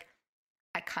 it's like,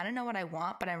 I kind of know what I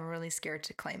want, but I'm really scared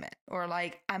to claim it. Or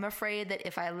like, I'm afraid that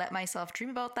if I let myself dream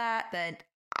about that, then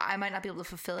I might not be able to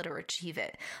fulfill it or achieve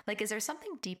it. Like, is there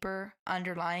something deeper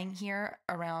underlying here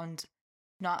around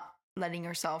not letting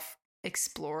yourself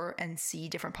explore and see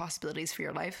different possibilities for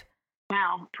your life?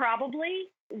 Wow. Probably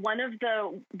one of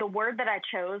the word that I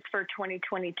chose for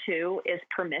 2022 is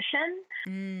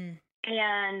permission.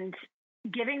 And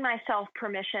giving myself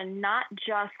permission,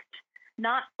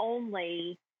 not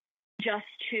only just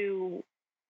to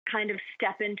kind of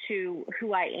step into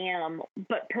who I am,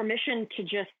 but permission to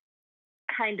just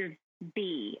kind of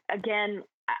be. Again,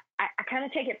 I kind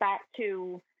of take it back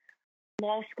to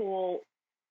law school.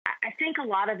 I think a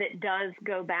lot of it does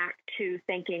go back to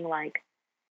thinking like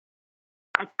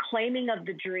a claiming of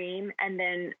the dream, and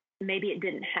then maybe it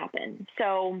didn't happen.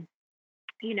 So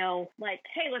like,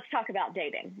 hey, let's talk about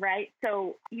dating, right?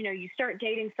 So, you start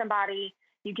dating somebody,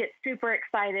 you get super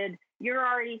excited. You're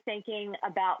already thinking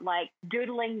about like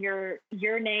doodling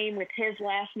your name with his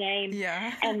last name.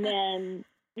 Yeah. And then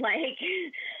like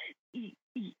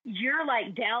you're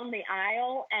like down the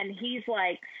aisle and he's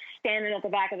like standing at the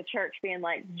back of the church being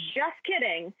like, just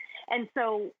kidding. And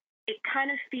so it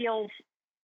kind of feels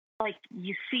like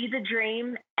you see the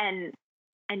dream and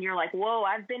you're like, whoa,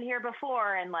 I've been here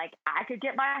before. And like, I could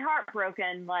get my heart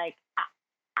broken. Like,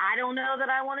 I don't know that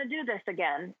I want to do this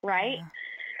again. Right. Yeah.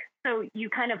 So you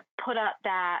kind of put up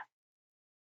that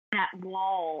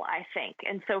wall, I think.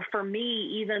 And so for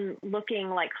me, even looking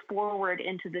like forward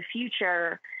into the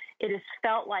future, it has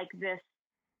felt like this,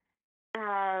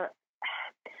 not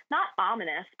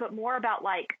ominous, but more about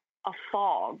like a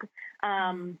fog,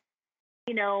 and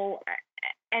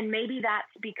maybe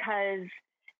that's because,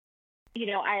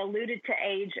 I alluded to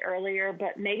age earlier,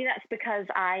 but maybe that's because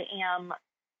I am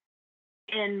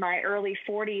in my early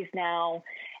 40s now.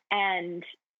 And,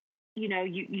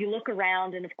 you look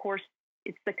around and of course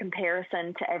it's the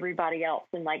comparison to everybody else.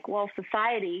 And like, well,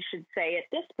 society should say at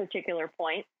this particular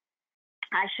point,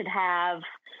 I should have,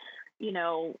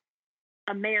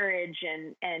 a marriage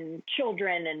and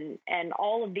children and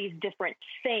all of these different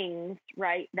things,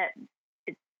 right? That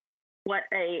it's what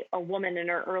a woman in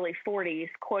her early 40s,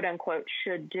 quote unquote,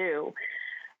 should do.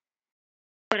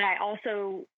 But I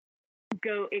also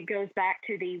it goes back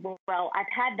to well, I've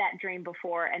had that dream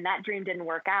before and that dream didn't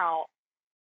work out.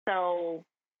 So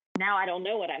now I don't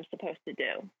know what I'm supposed to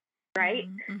do. Right.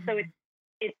 Mm-hmm. So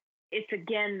it's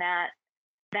again, that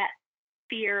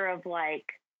fear of like,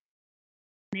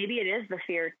 maybe it is the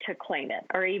fear to claim it,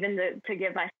 or even to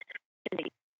give myself,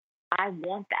 I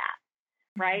want that.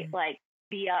 Right. Mm-hmm. Like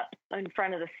be up in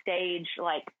front of the stage,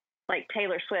 like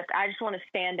Taylor Swift. I just want to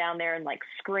stand down there and like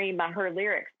scream her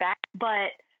lyrics back.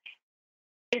 But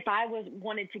if I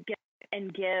wanted to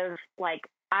give like,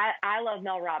 I love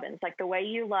Mel Robbins. Like the way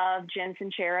you love Jen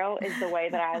Sincero is the way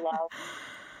that I love.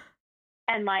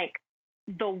 And like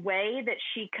the way that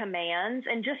she commands,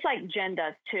 and just like Jen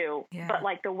does too, yeah. But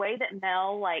like the way that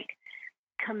Mel like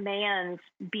commands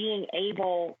being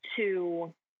able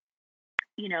to,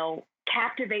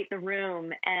 captivate the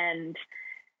room and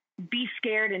be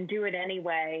scared and do it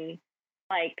anyway.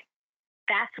 Like,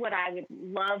 that's what I would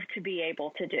love to be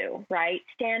able to do, right?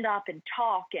 Stand up and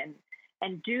talk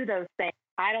and do those things.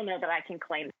 I don't know that I can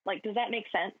claim. Like, does that make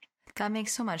sense? That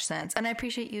makes so much sense. And I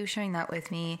appreciate you sharing that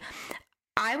with me.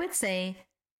 I would say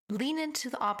lean into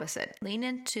the opposite.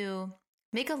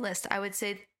 Make a list. I would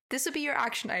say this would be your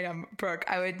action item, Brooke.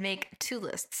 I would make 2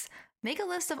 lists. Make a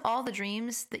list of all the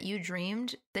dreams that you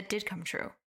dreamed that did come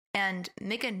true. And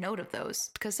make a note of those.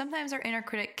 Because sometimes our inner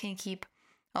critic can keep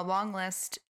a long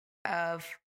list of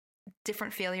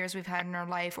different failures we've had in our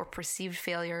life or perceived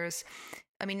failures.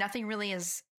 I mean, nothing really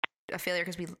is a failure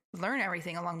because we learn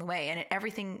everything along the way, and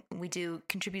everything we do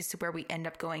contributes to where we end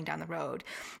up going down the road,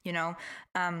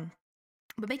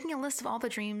 but making a list of all the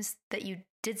dreams that you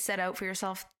did set out for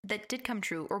yourself that did come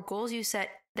true, or goals you set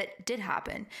that did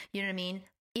happen, you know what I mean?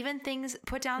 Even things,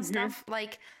 put down mm-hmm. stuff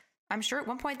like, I'm sure at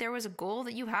one point there was a goal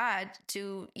that you had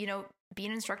to, be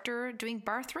an instructor doing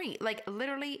bar 3, like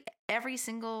literally every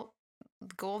single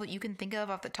goal that you can think of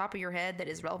off the top of your head that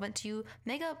is relevant to you.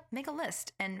 Make a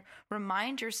list and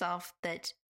remind yourself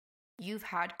that you've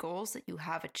had goals that you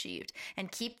have achieved,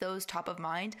 and keep those top of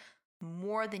mind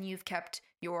more than you've kept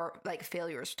your like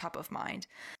failures top of mind.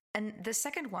 And the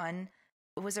second one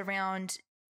was around,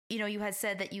 you had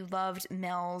said that you loved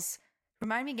Mel's.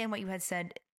 Remind me again what you had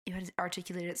said. You had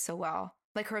articulated it so well.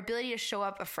 Like her ability to show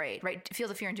up afraid, right? Feel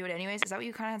the fear and do it anyways. Is that what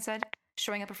you kind of had said?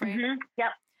 Showing up afraid? Mm-hmm.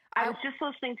 Yep. I was just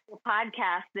listening to a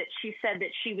podcast that she said that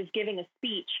she was giving a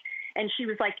speech, and she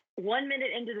was like, 1 minute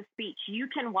into the speech, you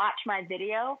can watch my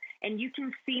video and you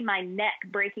can see my neck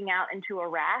breaking out into a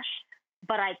rash,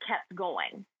 but I kept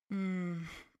going.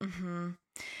 Mm-hmm.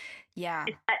 Yeah.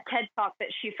 It's that TED Talk that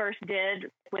she first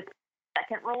did with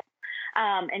second role.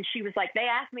 And she was like, they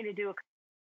asked me to do a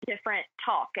different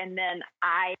talk. And then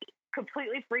I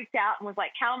completely freaked out and was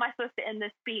like, how am I supposed to end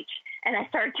this speech? And I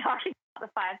started talking about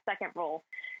the 5-second rule.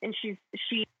 And she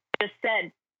just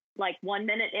said, like, 1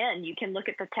 minute in, you can look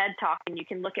at the TED Talk and you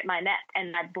can look at my neck,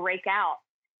 and I break out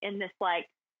in this like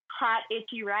hot,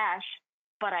 itchy rash,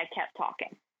 but I kept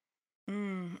talking.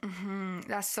 Mm-hmm.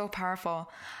 That's so powerful.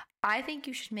 I think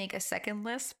you should make a second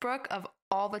list, Brooke, of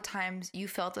all the times you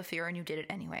felt the fear and you did it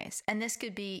anyways. And this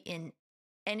could be in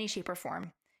any shape or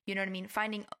form. You know what I mean?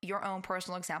 Finding your own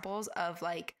personal examples of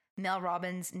like Mel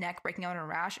Robbins' neck breaking out in a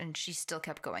rash and she still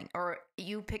kept going. Or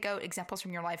you pick out examples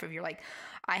from your life of you're like,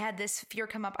 I had this fear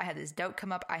come up, I had this doubt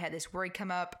come up, I had this worry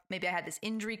come up, maybe I had this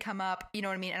injury come up, you know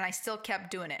what I mean? And I still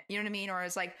kept doing it, you know what I mean? Or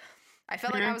it's like, I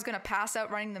felt like I was going to pass out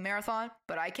running the marathon,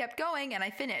 but I kept going and I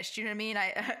finished, you know what I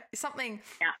mean?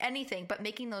 Anything, but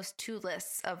making those two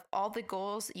lists of all the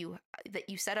goals that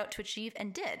you set out to achieve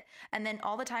and did. And then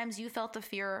all the times you felt the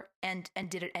fear and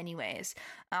did it anyways.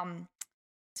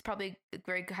 It's probably a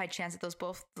very high chance that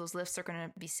those lists are going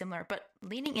to be similar, but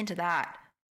leaning into that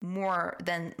more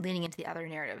than leaning into the other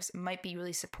narratives might be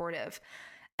really supportive.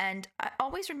 And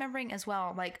always remembering as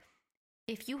well, like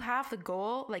if you have the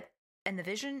goal, like, and the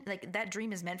vision, like that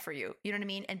dream is meant for you, you know what I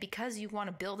mean? And because you want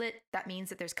to build it, that means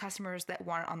that there's customers that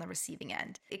want it on the receiving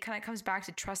end. It kind of comes back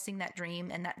to trusting that dream,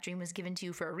 and that dream was given to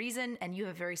you for a reason, and you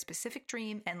have a very specific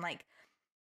dream. And like,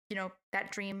 you know,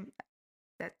 that dream,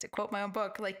 that to quote my own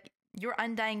book, like, your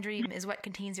undying dream is what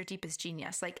contains your deepest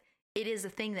genius. Like it is a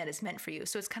thing that is meant for you.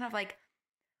 So it's kind of like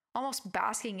almost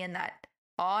basking in that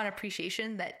awe and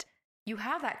appreciation that you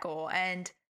have that goal.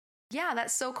 And yeah,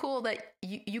 that's so cool that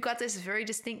you got this very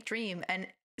distinct dream. And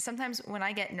sometimes when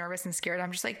I get nervous and scared,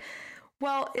 I'm just like,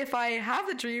 well, if I have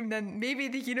the dream, then maybe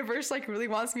the universe like really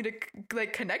wants me to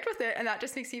like connect with it. And that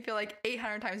just makes me feel like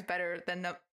 800 times better than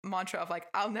the mantra of like,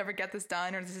 I'll never get this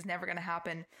done, or this is never going to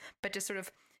happen. But just sort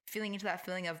of feeling into that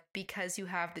feeling of, because you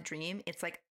have the dream, it's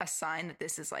like a sign that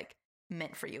this is like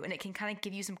meant for you. And it can kind of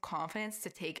give you some confidence to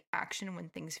take action when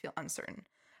things feel uncertain.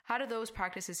 How do those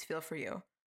practices feel for you?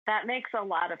 That makes a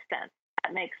lot of sense.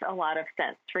 That makes a lot of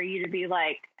sense for you to be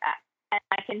like,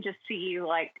 I can just see you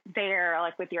like there,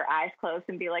 like with your eyes closed,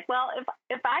 and be like, well,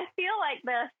 if I feel like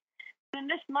this, then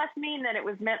this must mean that it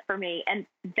was meant for me. And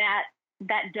that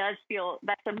does feel,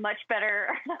 that's a much better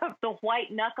the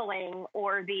white knuckling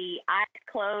or the eyes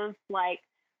closed, like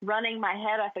running my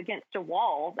head up against a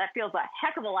wall. That feels a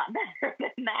heck of a lot better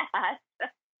than that.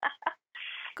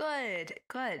 Good.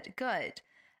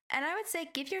 And I would say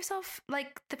give yourself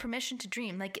like the permission to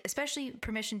dream, like especially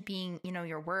permission being, you know,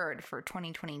 your word for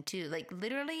 2022. Like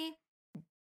literally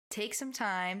take some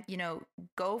time, you know,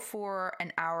 go for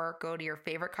an hour, go to your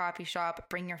favorite coffee shop,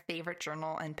 bring your favorite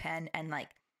journal and pen, and like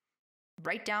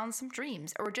write down some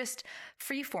dreams, or just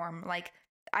free form. Like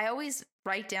I always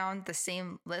write down the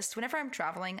same list whenever I'm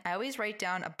traveling. I always write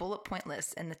down a bullet point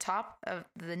list, and the top of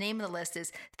the name of the list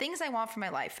is things I want for my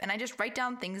life. And I just write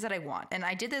down things that I want. And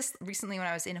I did this recently when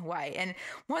I was in Hawaii. And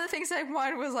one of the things I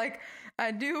wanted was like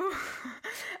a new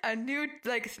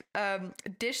like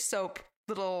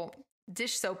little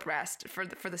dish soap rest for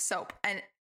the soap. And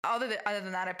other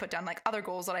than that, I put down like other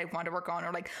goals that I wanted to work on,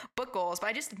 or like book goals. But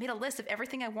I just made a list of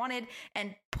everything I wanted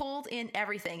and pulled in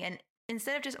everything. And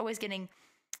instead of just always getting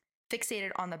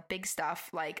fixated on the big stuff,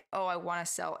 like, oh, I want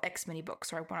to sell X many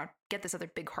books, or I want to get this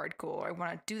other big hard goal, or I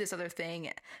want to do this other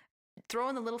thing, throw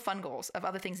in the little fun goals of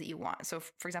other things that you want. So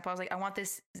for example, I was like, I want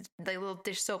this like little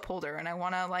dish soap holder, and I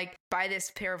want to like buy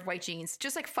this pair of white jeans,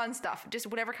 just like fun stuff, just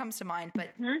whatever comes to mind, but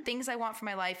things I want for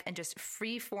my life, and just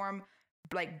free form,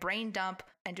 like brain dump,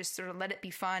 and just sort of let it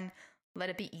be fun, let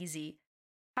it be easy.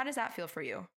 How does that feel for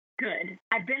you? Good.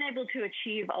 I've been able to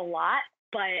achieve a lot,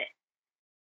 but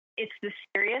it's the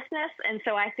seriousness. And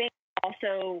so I think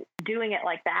also doing it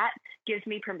like that gives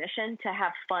me permission to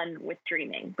have fun with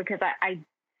dreaming, because I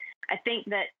think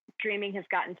that dreaming has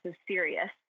gotten so serious.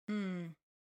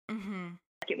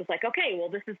 It was like, okay, well,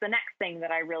 this is the next thing that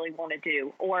I really want to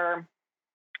do. Or,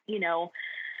 you know,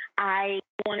 I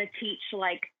want to teach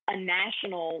like a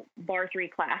national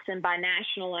Barre3 class. And by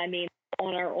national, I mean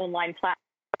on our online platform.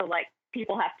 So like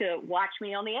people have to watch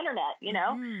me on the internet, you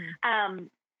know?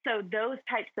 So those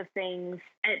types of things,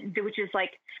 which is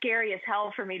like scary as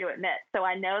hell for me to admit. So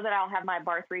I know that I'll have my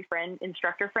Barre3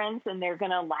 instructor friends, and they're going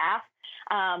to laugh,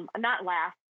 not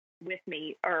laugh with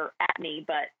me or at me,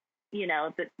 but you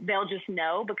know, that they'll just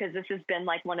know, because this has been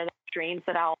like one of those dreams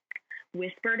that I'll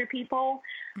whisper to people.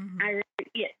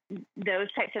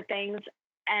 Those types of things.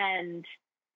 And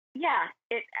yeah,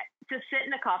 to sit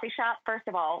in a coffee shop, first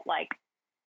of all, like,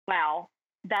 wow,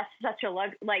 that's such a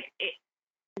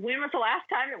when was the last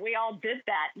time that we all did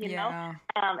that, you know,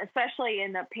 especially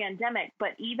in the pandemic, but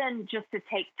even just to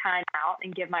take time out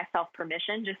and give myself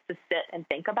permission just to sit and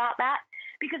think about that,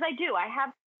 because I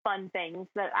have fun things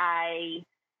that I,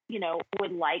 you know,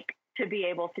 would like to be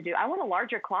able to do. I want a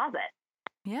larger closet.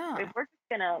 Yeah. If we're just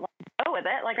going to go with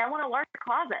it, like I want a larger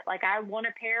closet. Like I want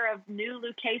a pair of new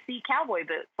Lucchese cowboy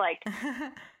boots. Like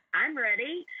I'm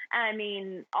ready. I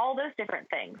mean, all those different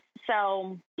things.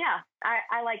 So yeah,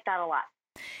 I like that a lot.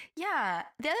 Yeah.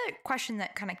 The other question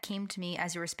that kind of came to me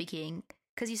as you were speaking,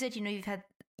 because you said, you know,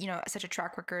 such a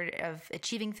track record of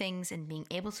achieving things and being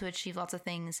able to achieve lots of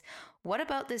things. What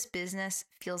about this business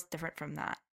feels different from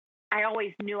that? I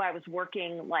always knew I was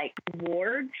working like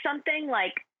towards something,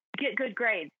 like get good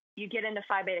grades. You get into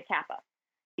Phi Beta Kappa.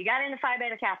 You got into Phi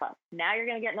Beta Kappa. Now you're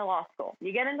going to get into law school.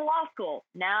 You get into law school.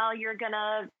 Now you're going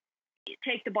to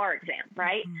take the bar exam,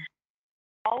 right? Mm-hmm.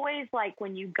 Always like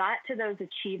when you got to those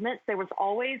achievements, there was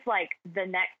always like the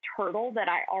next hurdle that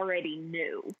I already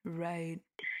knew. Right.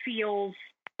 It feels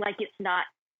like it's not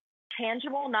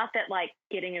tangible. Not that like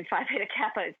getting in Phi Beta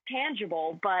Kappa is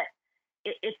tangible, but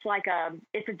it's like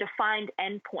it's a defined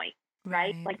endpoint,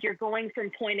 right? Like you're going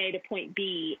from point A to point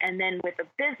B. And then with a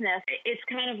business, it's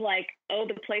kind of like,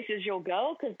 the places you'll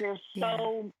go, because there's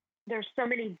so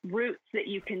many routes that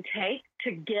you can take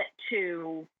to get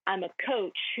to, I'm a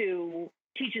coach who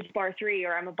teaches Bar 3,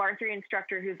 or I'm a Bar 3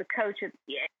 instructor who's a coach.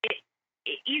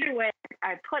 Either way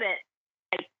I put it,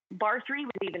 like Bar 3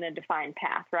 was even a defined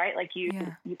path, right? Like you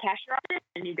pass your audit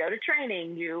and you go to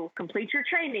training, you complete your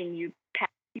training, you pass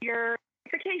your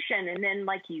certification, and then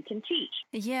like you can teach.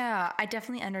 Yeah, I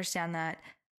definitely understand that.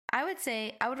 I would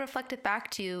say I would reflect it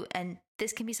back to, and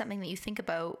this can be something that you think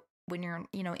about when you're,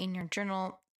 in your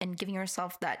journal and giving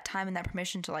yourself that time and that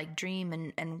permission to like dream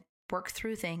and work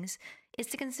through things, is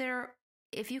to consider,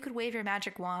 if you could wave your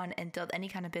magic wand and build any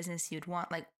kind of business you'd want,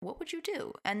 like what would you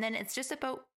do? And then it's just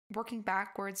about working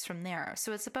backwards from there.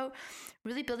 So it's about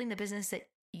really building the business that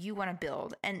you want to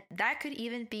build. And that could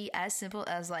even be as simple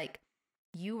as like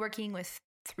you working with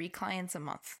 3 clients a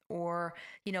month, or,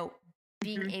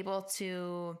 being able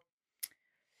to,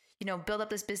 build up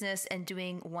this business and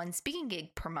doing 1 speaking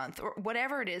gig per month, or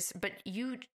whatever it is, but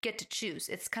you get to choose.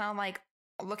 It's kind of like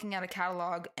looking at a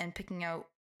catalog and picking out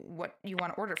what you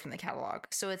want to order from the catalog.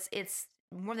 So it's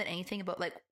more than anything about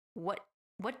like, what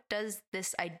does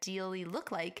this ideally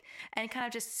look like, and kind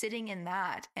of just sitting in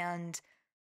that, and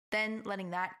then letting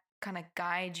that kind of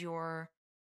guide your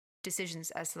decisions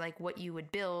as to like what you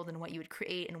would build and what you would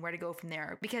create and where to go from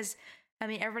there. Because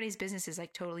everybody's business is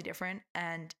like totally different,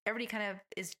 and everybody kind of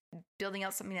is building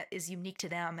out something that is unique to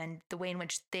them and the way in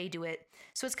which they do it.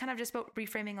 So it's kind of just about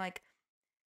reframing like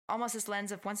almost this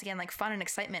lens of, once again, like fun and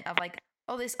excitement of like,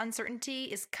 this uncertainty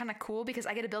is kind of cool because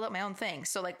I get to build up my own thing.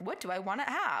 So like, what do I want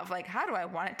to have? Like, how do I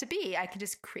want it to be? I can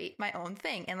just create my own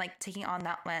thing, and like taking on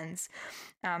that lens.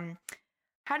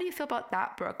 How do you feel about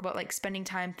that, Brooke, about like spending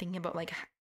time thinking about like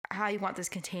how you want this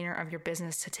container of your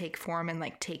business to take form and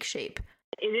like take shape?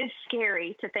 It is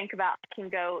scary to think about it can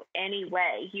go any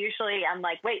way. Usually I'm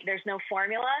like, wait, there's no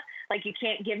formula. Like you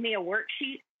can't give me a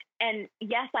worksheet. And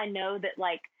yes, I know that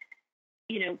like,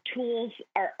 tools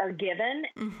are given.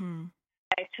 Mm-hmm.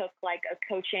 I took like a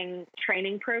coaching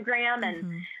training program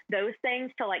and those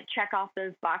things to like check off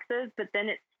those boxes. But then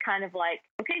it's kind of like,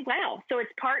 okay, wow. So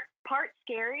it's part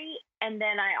scary. And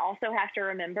then I also have to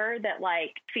remember that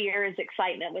like fear is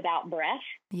excitement without breath,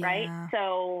 right?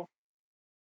 So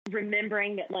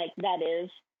remembering that like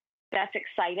that's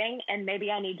exciting. And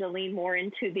maybe I need to lean more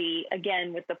into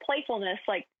again, with the playfulness,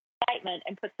 like excitement,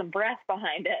 and put some breath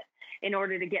behind it in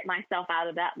order to get myself out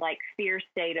of that like fear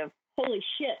state of, holy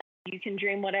shit, you can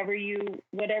dream whatever you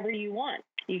want.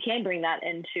 You can bring that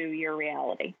into your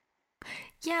reality.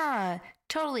 Yeah,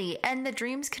 totally. And the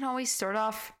dreams can always start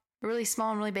off really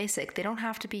small and really basic. They don't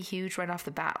have to be huge right off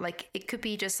the bat. Like it could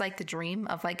be just like the dream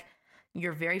of like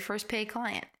your very first paid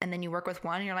client. And then you work with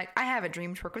one and you're like, I have a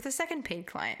dream to work with a second paid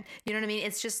client. You know what I mean?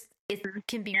 It's just, it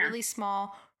can be really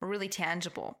small or really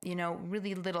tangible,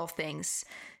 really little things,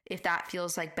 if that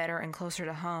feels like better and closer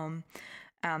to home.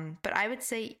 But I would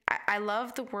say I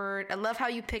love how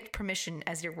you picked permission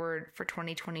as your word for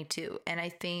 2022. And I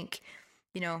think,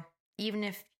 even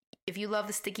if you love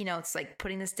the sticky notes, like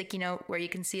putting the sticky note where you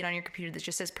can see it on your computer that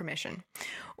just says permission,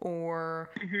 or,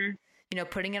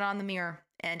 putting it on the mirror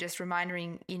and just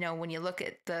reminding, when you look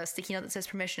at the sticky note that says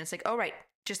permission, it's like, oh, right,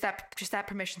 just that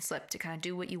permission slip to kind of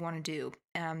do what you want to do.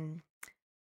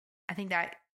 I think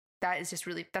that is just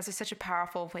really, that's just such a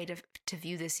powerful way to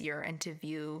view this year and to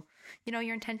view,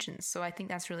 your intentions. So I think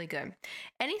that's really good.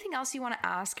 Anything else you want to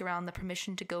ask around the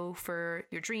permission to go for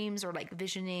your dreams, or like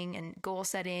visioning and goal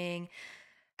setting,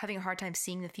 having a hard time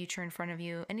seeing the future in front of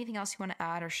you? Anything else you want to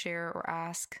add or share or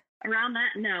ask? Around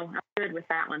that? No, I'm good with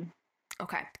that one.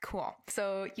 Okay, cool.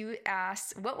 So you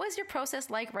asked, what was your process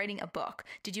like writing a book?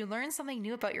 Did you learn something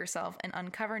new about yourself and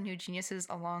uncover new geniuses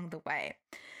along the way?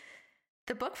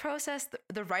 The book process,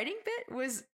 the writing bit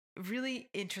was really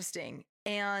interesting.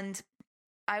 And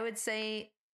I would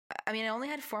say, I only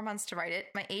had 4 months to write it.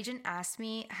 My agent asked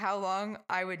me how long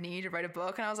I would need to write a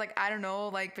book. And I was like, I don't know,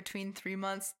 like between 3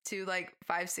 months to like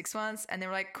 5-6 months. And they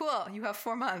were like, cool, you have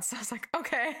 4 months. I was like,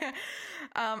 okay.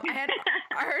 I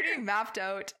I already mapped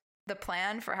out the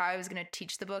plan for how I was going to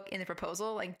teach the book in the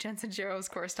proposal, like Jen Sincero's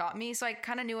course taught me. So I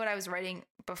kind of knew what I was writing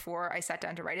before I sat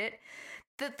down to write it.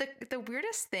 The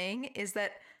weirdest thing is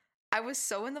that I was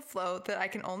so in the flow that I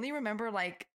can only remember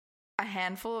like a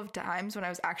handful of times when I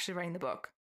was actually writing the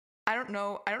book. I don't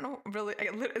know really.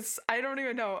 I don't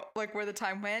even know like where the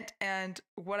time went and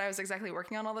what I was exactly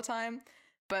working on all the time.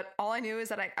 But all I knew is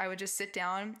that I would just sit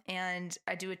down and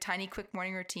I do a tiny, quick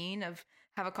morning routine of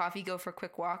have a coffee, go for a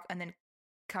quick walk, and then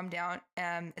come down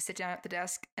and sit down at the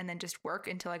desk and then just work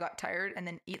until I got tired and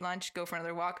then eat lunch, go for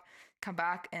another walk, come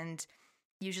back and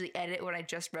usually edit what I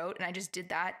just wrote. And I just did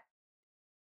that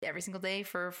every single day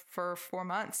for 4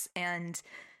 months. And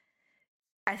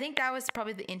I think that was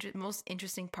probably the most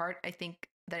interesting part, I think,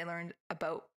 that I learned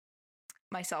about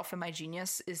myself and my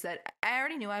genius is that I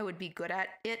already knew I would be good at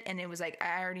it. And it was like,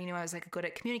 I already knew I was like good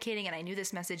at communicating and I knew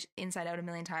this message inside out a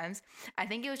million times. I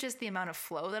think it was just the amount of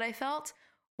flow that I felt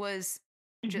was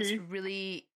just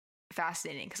really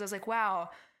fascinating. Cause I was like, wow,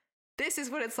 this is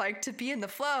what it's like to be in the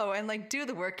flow and like do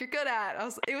the work you're good at.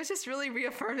 It was just really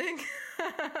reaffirming.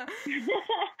 I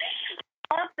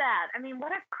love that. I mean,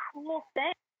 what a cool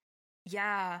thing.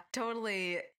 Yeah,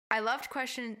 totally. I loved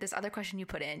this other question you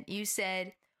put in. You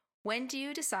said, when do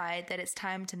you decide that it's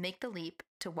time to make the leap,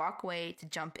 to walk away, to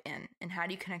jump in? And how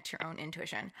do you connect your own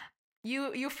intuition?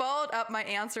 You followed up my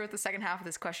answer with the second half of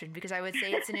this question because I would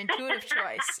say it's an intuitive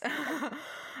choice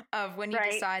of when you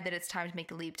decide that it's time to make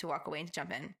the leap, to walk away, and to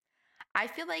jump in. I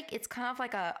feel like it's kind of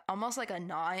like almost like a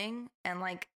gnawing, and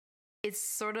like it's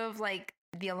sort of like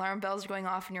the alarm bells are going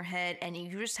off in your head and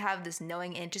you just have this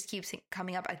knowing and it just keeps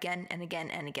coming up again and again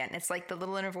and again. It's like the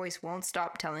little inner voice won't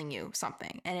stop telling you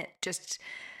something, and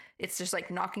it's just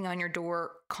like knocking on your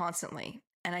door constantly.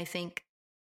 And I think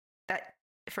that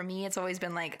for me, it's always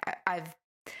been like, I've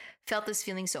felt this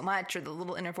feeling so much, or the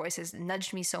little inner voice has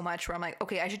nudged me so much where I'm like,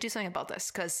 okay, I should do something about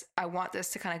this because I want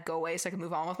this to kind of go away so I can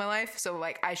move on with my life. So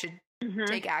like I should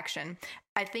take action.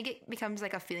 I think it becomes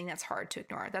like a feeling that's hard to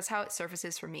ignore. That's how it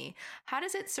surfaces for me. How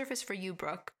does it surface for you,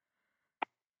 Brooke?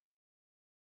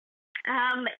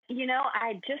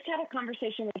 I just had a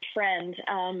conversation with a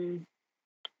friend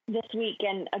this week,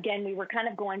 and again, we were kind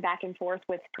of going back and forth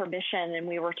with permission, and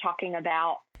we were talking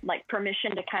about like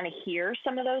permission to kind of hear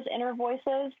some of those inner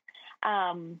voices.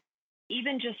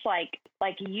 Even just like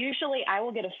usually I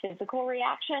will get a physical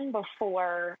reaction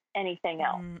before anything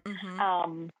else.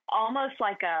 Almost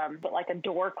like a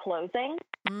door closing,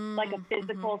 like a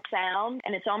physical sound.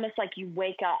 And it's almost like you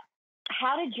wake up.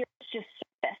 How did yours just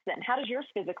surface then? How does yours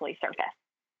physically surface?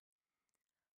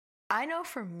 I know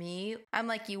for me, I'm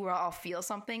like you, where I'll feel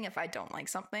something if I don't like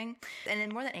something. And then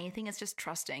more than anything, it's just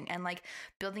trusting and like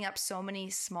building up so many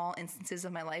small instances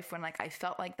of my life when like I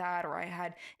felt like that, or I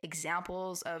had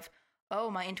examples of, oh,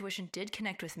 my intuition did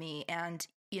connect with me. And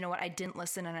you know what? I didn't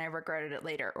listen and I regretted it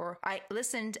later. Or I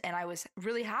listened and I was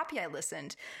really happy I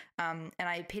listened. And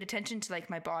I paid attention to like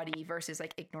my body versus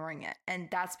like ignoring it. And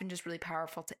that's been just really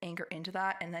powerful to anchor into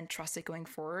that and then trust it going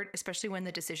forward, especially when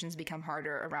the decisions become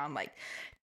harder around like,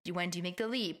 when do you make the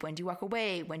leap? When do you walk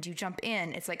away? When do you jump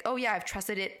in? It's like, oh yeah, I've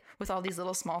trusted it with all these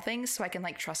little small things so I can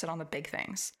like trust it on the big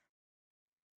things.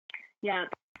 Yeah,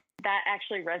 that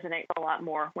actually resonates a lot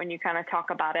more when you kind of talk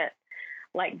about it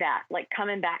like that, like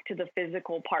coming back to the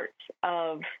physical parts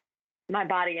of my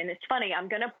body. And it's funny, I'm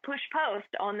going to push post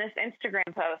on this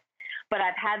Instagram post, but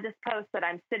I've had this post that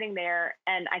I'm sitting there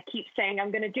and I keep saying I'm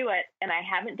going to do it and I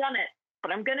haven't done it,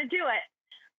 but I'm going to do it.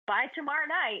 By tomorrow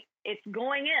night, it's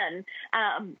going in.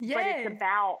 But it's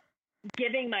about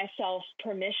giving myself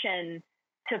permission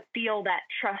to feel that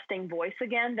trusting voice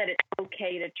again, that it's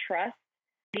okay to trust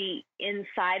the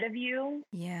inside of you.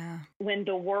 Yeah. When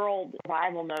the world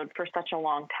survival mode for such a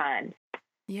long time.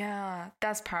 Yeah,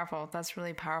 that's powerful. That's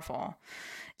really powerful.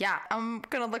 Yeah, I'm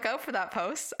going to look out for that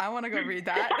post. I want to go read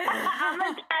that. I'm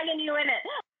tagging you in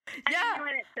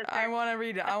it. I want to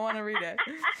read it.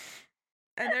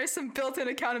 And there's some built-in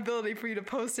accountability for you to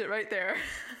post it right there.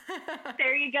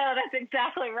 There you go. That's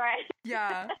exactly right.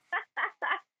 Yeah.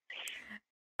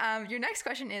 Your next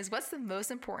question is, what's the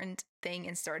most important thing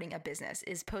in starting a business?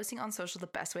 Is posting on social the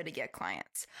best way to get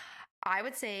clients? I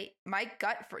would say my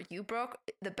gut for you, Brooke,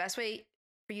 the best way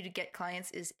for you to get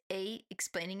clients is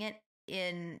explaining it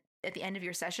at the end of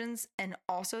your sessions, and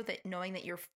also that knowing that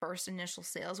your first initial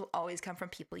sales will always come from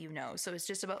people you know. So it's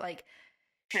just about like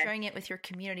sharing it with your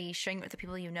community, sharing it with the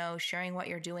people you know, sharing what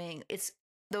you're doing. It's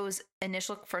those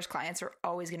initial first clients are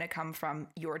always going to come from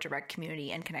your direct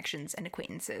community and connections and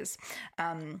acquaintances.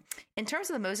 In terms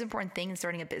of the most important thing in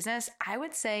starting a business, I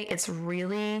would say it's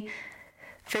really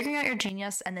figuring out your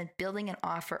genius and then building an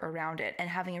offer around it and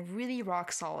having a really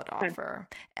rock solid offer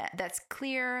that's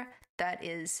clear, that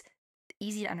is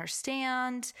easy to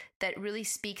understand, that really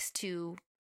speaks to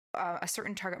a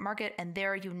certain target market and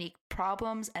their unique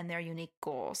problems and their unique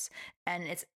goals. And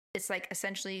it's like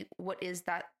essentially what is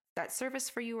that service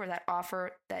for you or that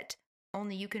offer that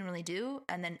only you can really do,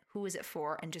 and then who is it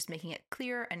for, and just making it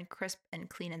clear and crisp and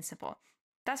clean and simple.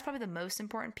 That's probably the most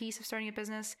important piece of starting a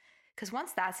business, because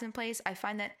once that's in place, I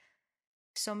find that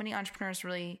so many entrepreneurs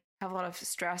really have a lot of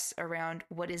stress around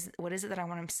what is it that I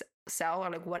want to sell, or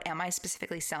like what am I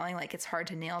specifically selling. Like it's hard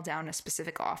to nail down a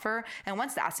specific offer, and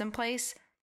once that's in place,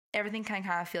 everything can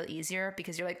kind of feel easier,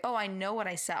 because you're like, oh, I know what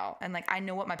I sell, and like I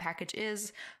know what my package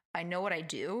is, I know what I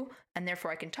do, and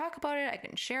therefore I can talk about it, I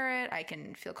can share it, I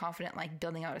can feel confident like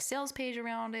building out a sales page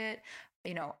around it.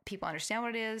 You know, people understand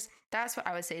what it is. That's what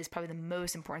I would say is probably the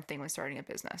most important thing when starting a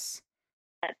business.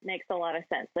 That makes a lot of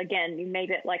sense. Again, you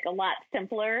made it like a lot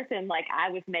simpler than like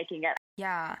I was making it.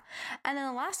 Yeah. And then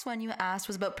the last one you asked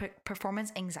was about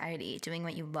performance anxiety, doing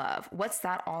what you love. What's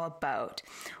that all about?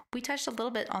 We touched a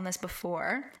little bit on this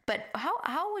before, but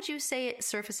how would you say it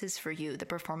surfaces for you, the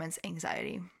performance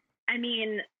anxiety? I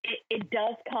mean, it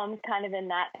does come kind of in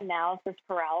that analysis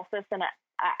paralysis. And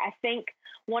I think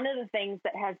one of the things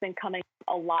that has been coming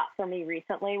a lot for me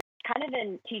recently, kind of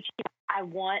in teaching, I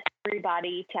want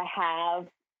everybody to have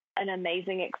an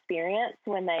amazing experience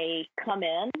when they come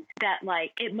in, that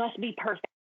like, it must be perfect.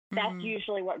 That's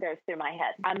usually what goes through my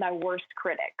head. I'm my worst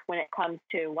critic when it comes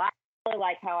to, well, I really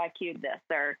like how I cued this,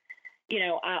 or, you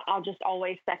know, I'll just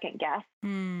always second guess.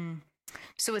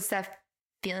 So it's that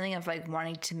feeling of like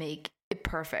wanting to make it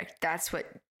perfect. That's what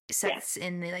sets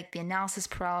in the like the analysis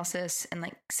paralysis and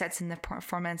like sets in the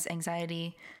performance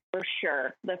anxiety. For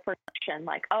sure. The perfection,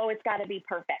 like, oh, it's got to be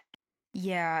perfect.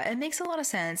 Yeah, it makes a lot of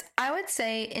sense. I would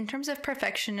say in terms of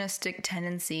perfectionistic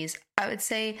tendencies, I would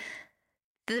say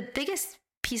the biggest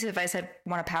piece of advice I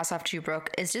want to pass off to you,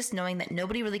 Brooke, is just knowing that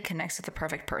nobody really connects with the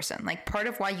perfect person. Like part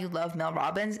of why you love Mel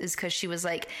Robbins is because she was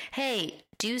like, hey,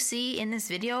 do you see in this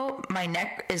video, my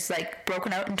neck is like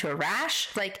broken out into a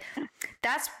rash? Like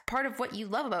that's part of what you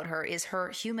love about her, is her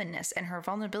humanness and her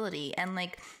vulnerability. And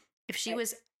like, if she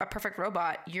was a perfect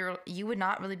robot, you would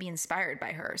not really be inspired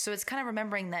by her. So it's kind of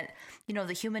remembering that, you know,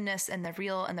 the humanness and the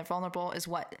real and the vulnerable is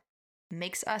what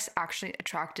makes us actually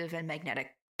attractive and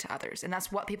magnetic to others. And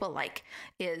that's what people like,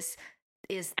 is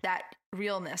that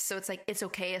realness. So it's like, it's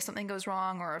okay if something goes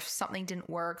wrong or if something didn't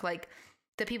work. Like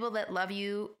the people that love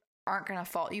you aren't going to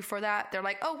fault you for that. They're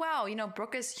like, oh, wow, you know,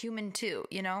 Brooke is human too,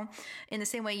 you know, in the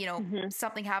same way, you know,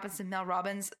 something happens to Mel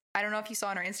Robbins. I don't know if you saw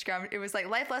on her Instagram, it was like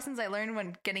life lessons I learned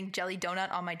when getting jelly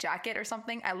donut on my jacket or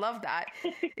something. I love that.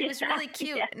 It was really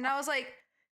cute. Yeah. And I was like,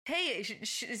 hey,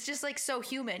 it's just like so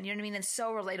human, you know what I mean? And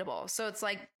so relatable. So it's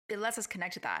like, it lets us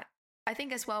connect to that. I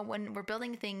think as well, when we're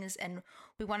building things and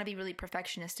we want to be really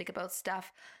perfectionistic about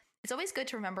stuff, it's always good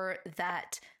to remember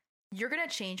that you're going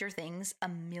to change your things a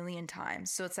million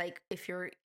times. So it's like, if you're,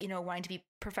 you know, wanting to be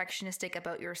perfectionistic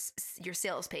about your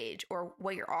sales page or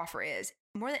what your offer is,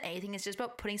 more than anything, it's just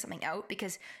about putting something out,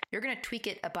 because you're going to tweak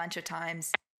it a bunch of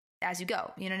times as you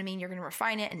go. You know what I mean? You're going to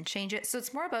refine it and change it. So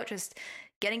it's more about just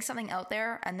getting something out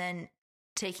there and then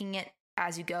taking it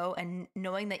as you go, and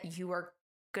knowing that you are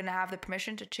going to have the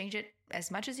permission to change it as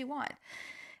much as you want,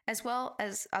 as well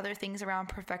as other things around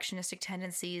perfectionistic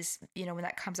tendencies. You know, when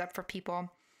that comes up for people,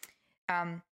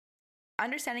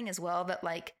 understanding as well that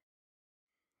like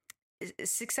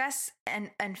success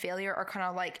and failure are kind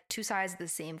of like two sides of the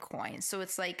same coin. So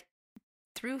it's like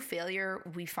through failure,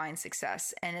 we find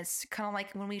success. And it's kind of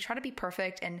like when we try to be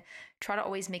perfect and try to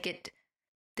always make it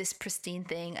this pristine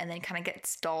thing and then kind of get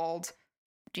stalled,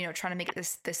 you know, trying to make it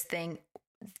this thing,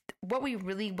 what we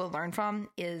really will learn from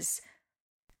is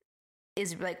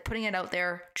like putting it out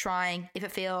there, trying, if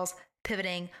it fails,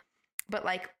 pivoting. But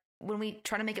like when we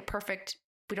try to make it perfect,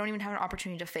 we don't even have an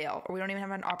opportunity to fail, or we don't even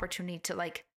have an opportunity to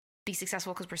like be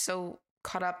successful because we're so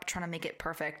caught up trying to make it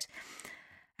perfect.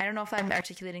 I don't know if I'm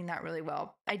articulating that really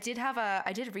well. I did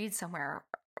read somewhere,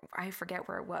 I forget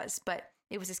where it was, but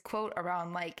it was this quote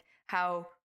around like how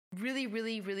really,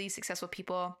 really, really successful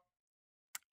people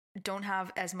don't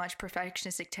have as much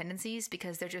perfectionistic tendencies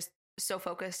because they're just so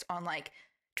focused on like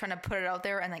trying to put it out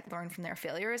there and like learn from their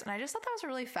failures. And I just thought that was a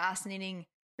really fascinating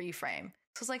reframe.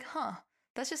 So I was like,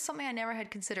 that's just something I never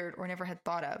had considered or never had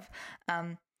thought of.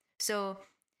 So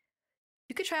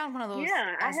you could try on one of those.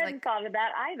 Yeah, I hadn't thought of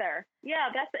that either. Yeah,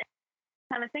 that's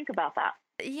kind of think about that.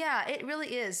 Yeah, it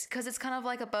really is. Because it's kind of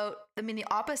like the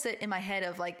opposite in my head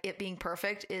of like it being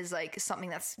perfect is like something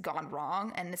that's gone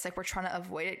wrong. And it's like we're trying to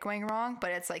avoid it going wrong.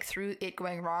 But it's like through it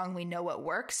going wrong, we know what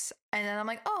works. And then I'm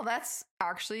like, oh, that's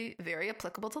actually very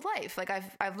applicable to life. Like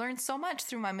I've learned so much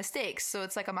through my mistakes. So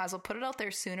it's like I might as well put it out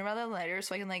there sooner rather than later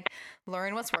so I can like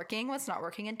learn what's working, what's not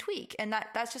working, and tweak. And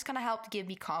that's just gonna help give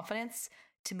me confidence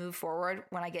to move forward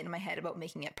when I get in my head about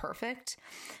making it perfect.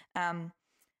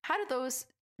 How do those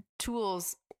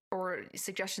tools or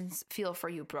suggestions feel for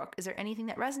you, Brooke? Is there anything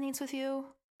that resonates with you?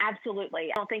 Absolutely.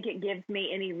 I don't think it gives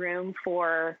me any room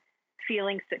for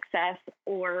feeling success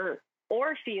or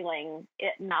feeling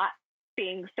it not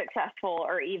being successful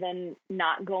or even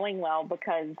not going well,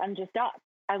 because I'm just up.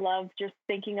 I love just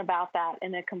thinking about that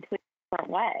in a completely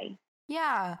different way.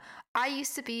 Yeah. I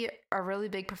used to be a really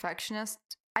big perfectionist.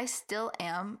 I still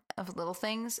am of little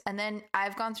things. And then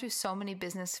I've gone through so many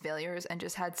business failures and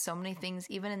just had so many things,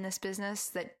 even in this business,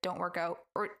 that don't work out,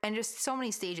 and just so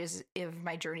many stages of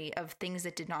my journey of things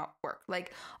that did not work.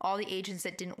 Like all the agents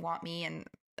that didn't want me and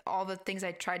all the things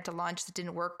I tried to launch that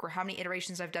didn't work, or how many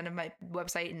iterations I've done of my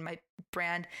website and my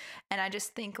brand. And I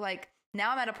just think like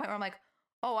now I'm at a point where I'm like,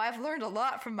 oh, I've learned a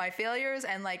lot from my failures.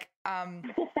 And like,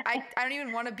 I don't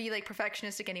even want to be like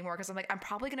perfectionistic anymore, because I'm like, I'm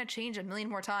probably going to change a million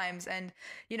more times. And,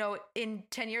 you know, in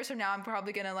 10 years from now, I'm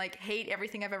probably going to like hate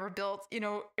everything I've ever built, you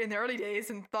know, in the early days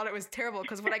and thought it was terrible,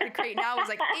 because what I could create now is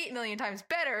like 8 million times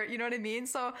better. You know what I mean?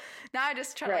 So now I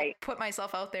just try to like put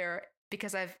myself out there,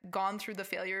 because I've gone through the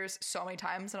failures so many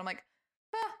times, and I'm like,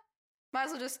 might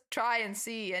as well just try and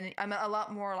see. And I'm a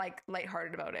lot more like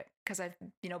lighthearted about it, because I've,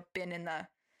 you know, been in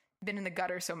the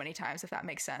gutter so many times, if that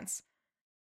makes sense.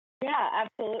 Yeah,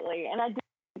 absolutely. And I do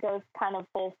think it goes kind of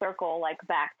full circle, like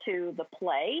back to the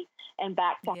play and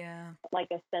back to like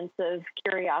a sense of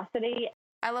curiosity.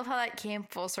 I love how that came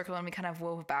full circle and we kind of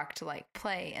wove back to like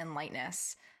play and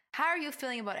lightness. How are you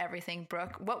feeling about everything,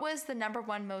 Brooke? What was the number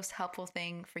one most helpful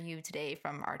thing for you today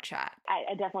from our chat?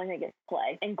 I definitely think it's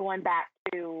play, and going back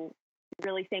to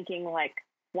really thinking like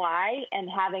why, and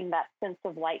having that sense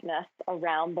of lightness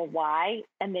around the why,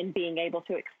 and then being able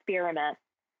to experiment,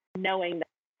 knowing that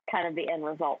kind of the end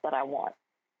result that I want.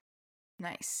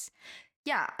 Nice.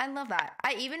 Yeah, I love that.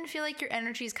 I even feel like your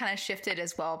energy's kind of shifted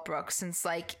as well, Brooke, since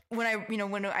like when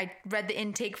I read the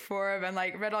intake form and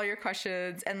like read all your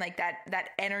questions, and like that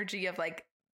energy of like,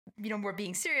 you know, we're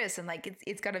being serious, and like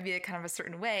it's got to be a kind of a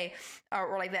certain way,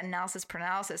 or like that analysis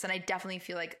paralysis. And I definitely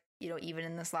feel like, you know, even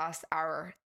in this last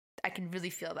hour, I can really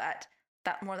feel that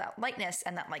more, that lightness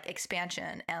and that like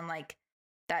expansion and like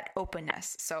that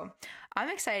openness. So I'm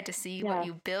excited to see what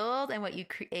you build and what you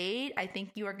create. I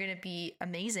think you are going to be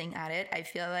amazing at it. I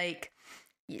feel like,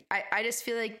 I just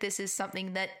feel like this is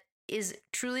something that is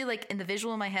truly like in the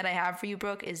visual in my head I have for you,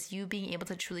 Brooke, is you being able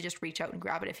to truly just reach out and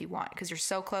grab it if you want, because you're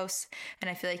so close. And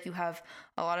I feel like you have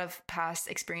a lot of past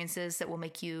experiences that will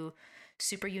make you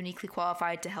super uniquely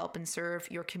qualified to help and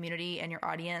serve your community and your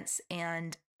audience.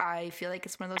 And I feel like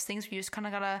it's one of those things where you just kind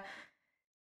of gotta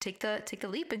take the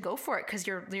leap and go for it, because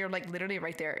you're like literally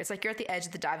right there. It's like you're at the edge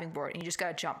of the diving board and you just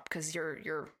gotta jump, because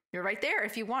you're right there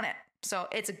if you want it. So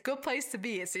it's a good place to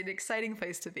be. It's an exciting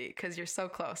place to be, because you're so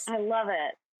close. I love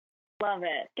it. Love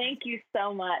it. Thank you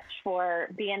so much for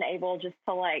being able just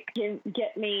to like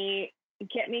get me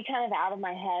kind of out of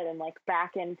my head and like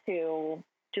back into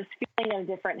just feeling in a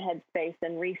different headspace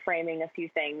and reframing a few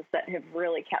things that have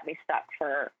really kept me stuck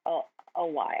for a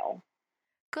while.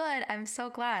 Good. I'm so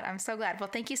glad. Well,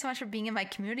 thank you so much for being in my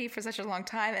community for such a long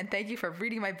time. And thank you for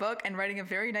reading my book and writing a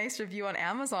very nice review on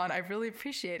Amazon. I really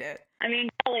appreciate it. I mean,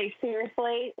 Kelly,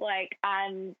 seriously, like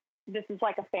this is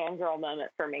like a fangirl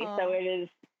moment for me. So it is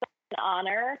such an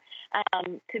honor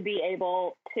to be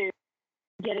able to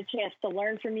get a chance to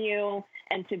learn from you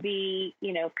and to be,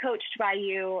 you know, coached by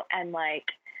you. And like,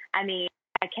 I mean,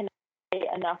 I cannot say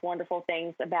enough wonderful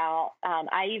things about,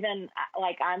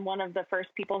 I'm one of the first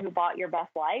people who bought Your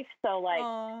Best Life. So like,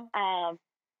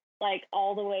 like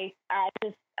all the way,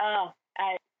 it's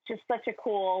just such a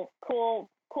cool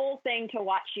thing to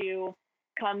watch you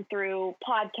come through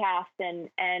podcasts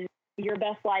and Your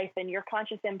Best Life and Your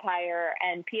Conscious Empire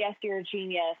and P.S. You're a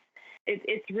Genius.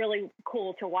 It's really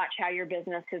cool to watch how your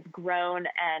business has grown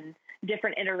and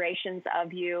different iterations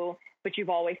of you, but you've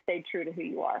always stayed true to who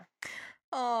you are.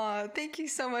 Oh, thank you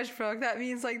so much, Brooke. That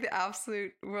means like the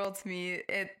absolute world to me.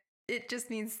 It just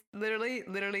means literally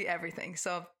everything.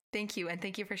 So thank you. And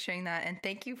thank you for sharing that. And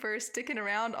thank you for sticking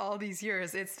around all these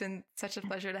years. It's been such a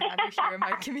pleasure to have you here in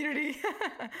my community.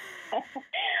 I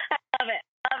love it.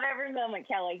 I love every moment,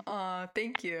 Kelly. Oh,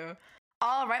 thank you.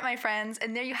 All right, my friends,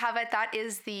 and there you have it. That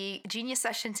is the Genius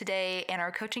session today and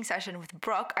our coaching session with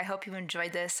Brooke. I hope you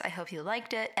enjoyed this. I hope you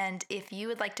liked it. And if you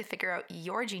would like to figure out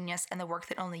your genius and the work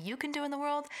that only you can do in the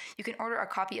world, you can order a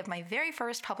copy of my very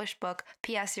first published book,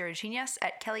 P.S. You're a Genius,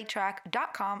 at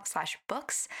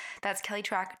kellytrach.com/books. That's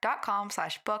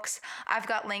kellytrach.com/books. I've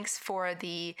got links for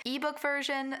the ebook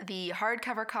version, the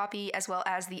hardcover copy, as well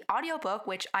as the audiobook,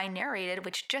 which I narrated,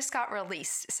 which just got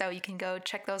released. So you can go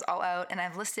check those all out. And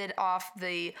I've listed off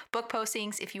the book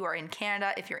postings if you are in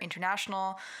Canada, if you're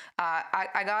international.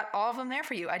 I got all of them there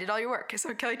for you. I did all your work.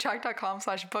 So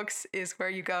kellytrach.com/books is where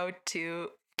you go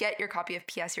to get your copy of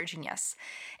P.S. You're a Genius.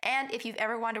 And if you've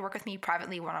ever wanted to work with me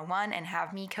privately one-on-one and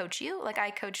have me coach you like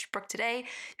I coached Brooke today,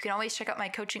 you can always check out my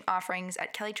coaching offerings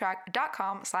at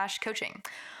kellytrach.com/coaching.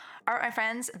 All right, my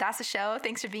friends, that's the show.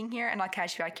 Thanks for being here, and I'll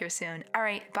catch you back here soon. All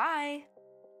right, bye.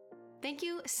 Thank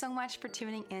you so much for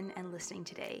tuning in and listening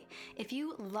today. If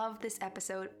you love this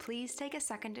episode, please take a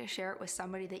second to share it with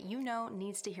somebody that you know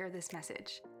needs to hear this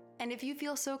message. And if you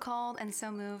feel so called and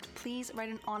so moved, please write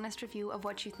an honest review of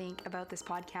what you think about this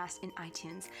podcast in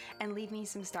iTunes and leave me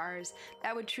some stars.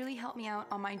 That would truly help me out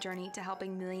on my journey to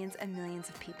helping millions and millions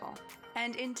of people.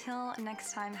 And until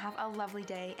next time, have a lovely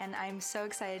day, and I'm so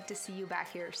excited to see you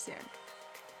back here soon.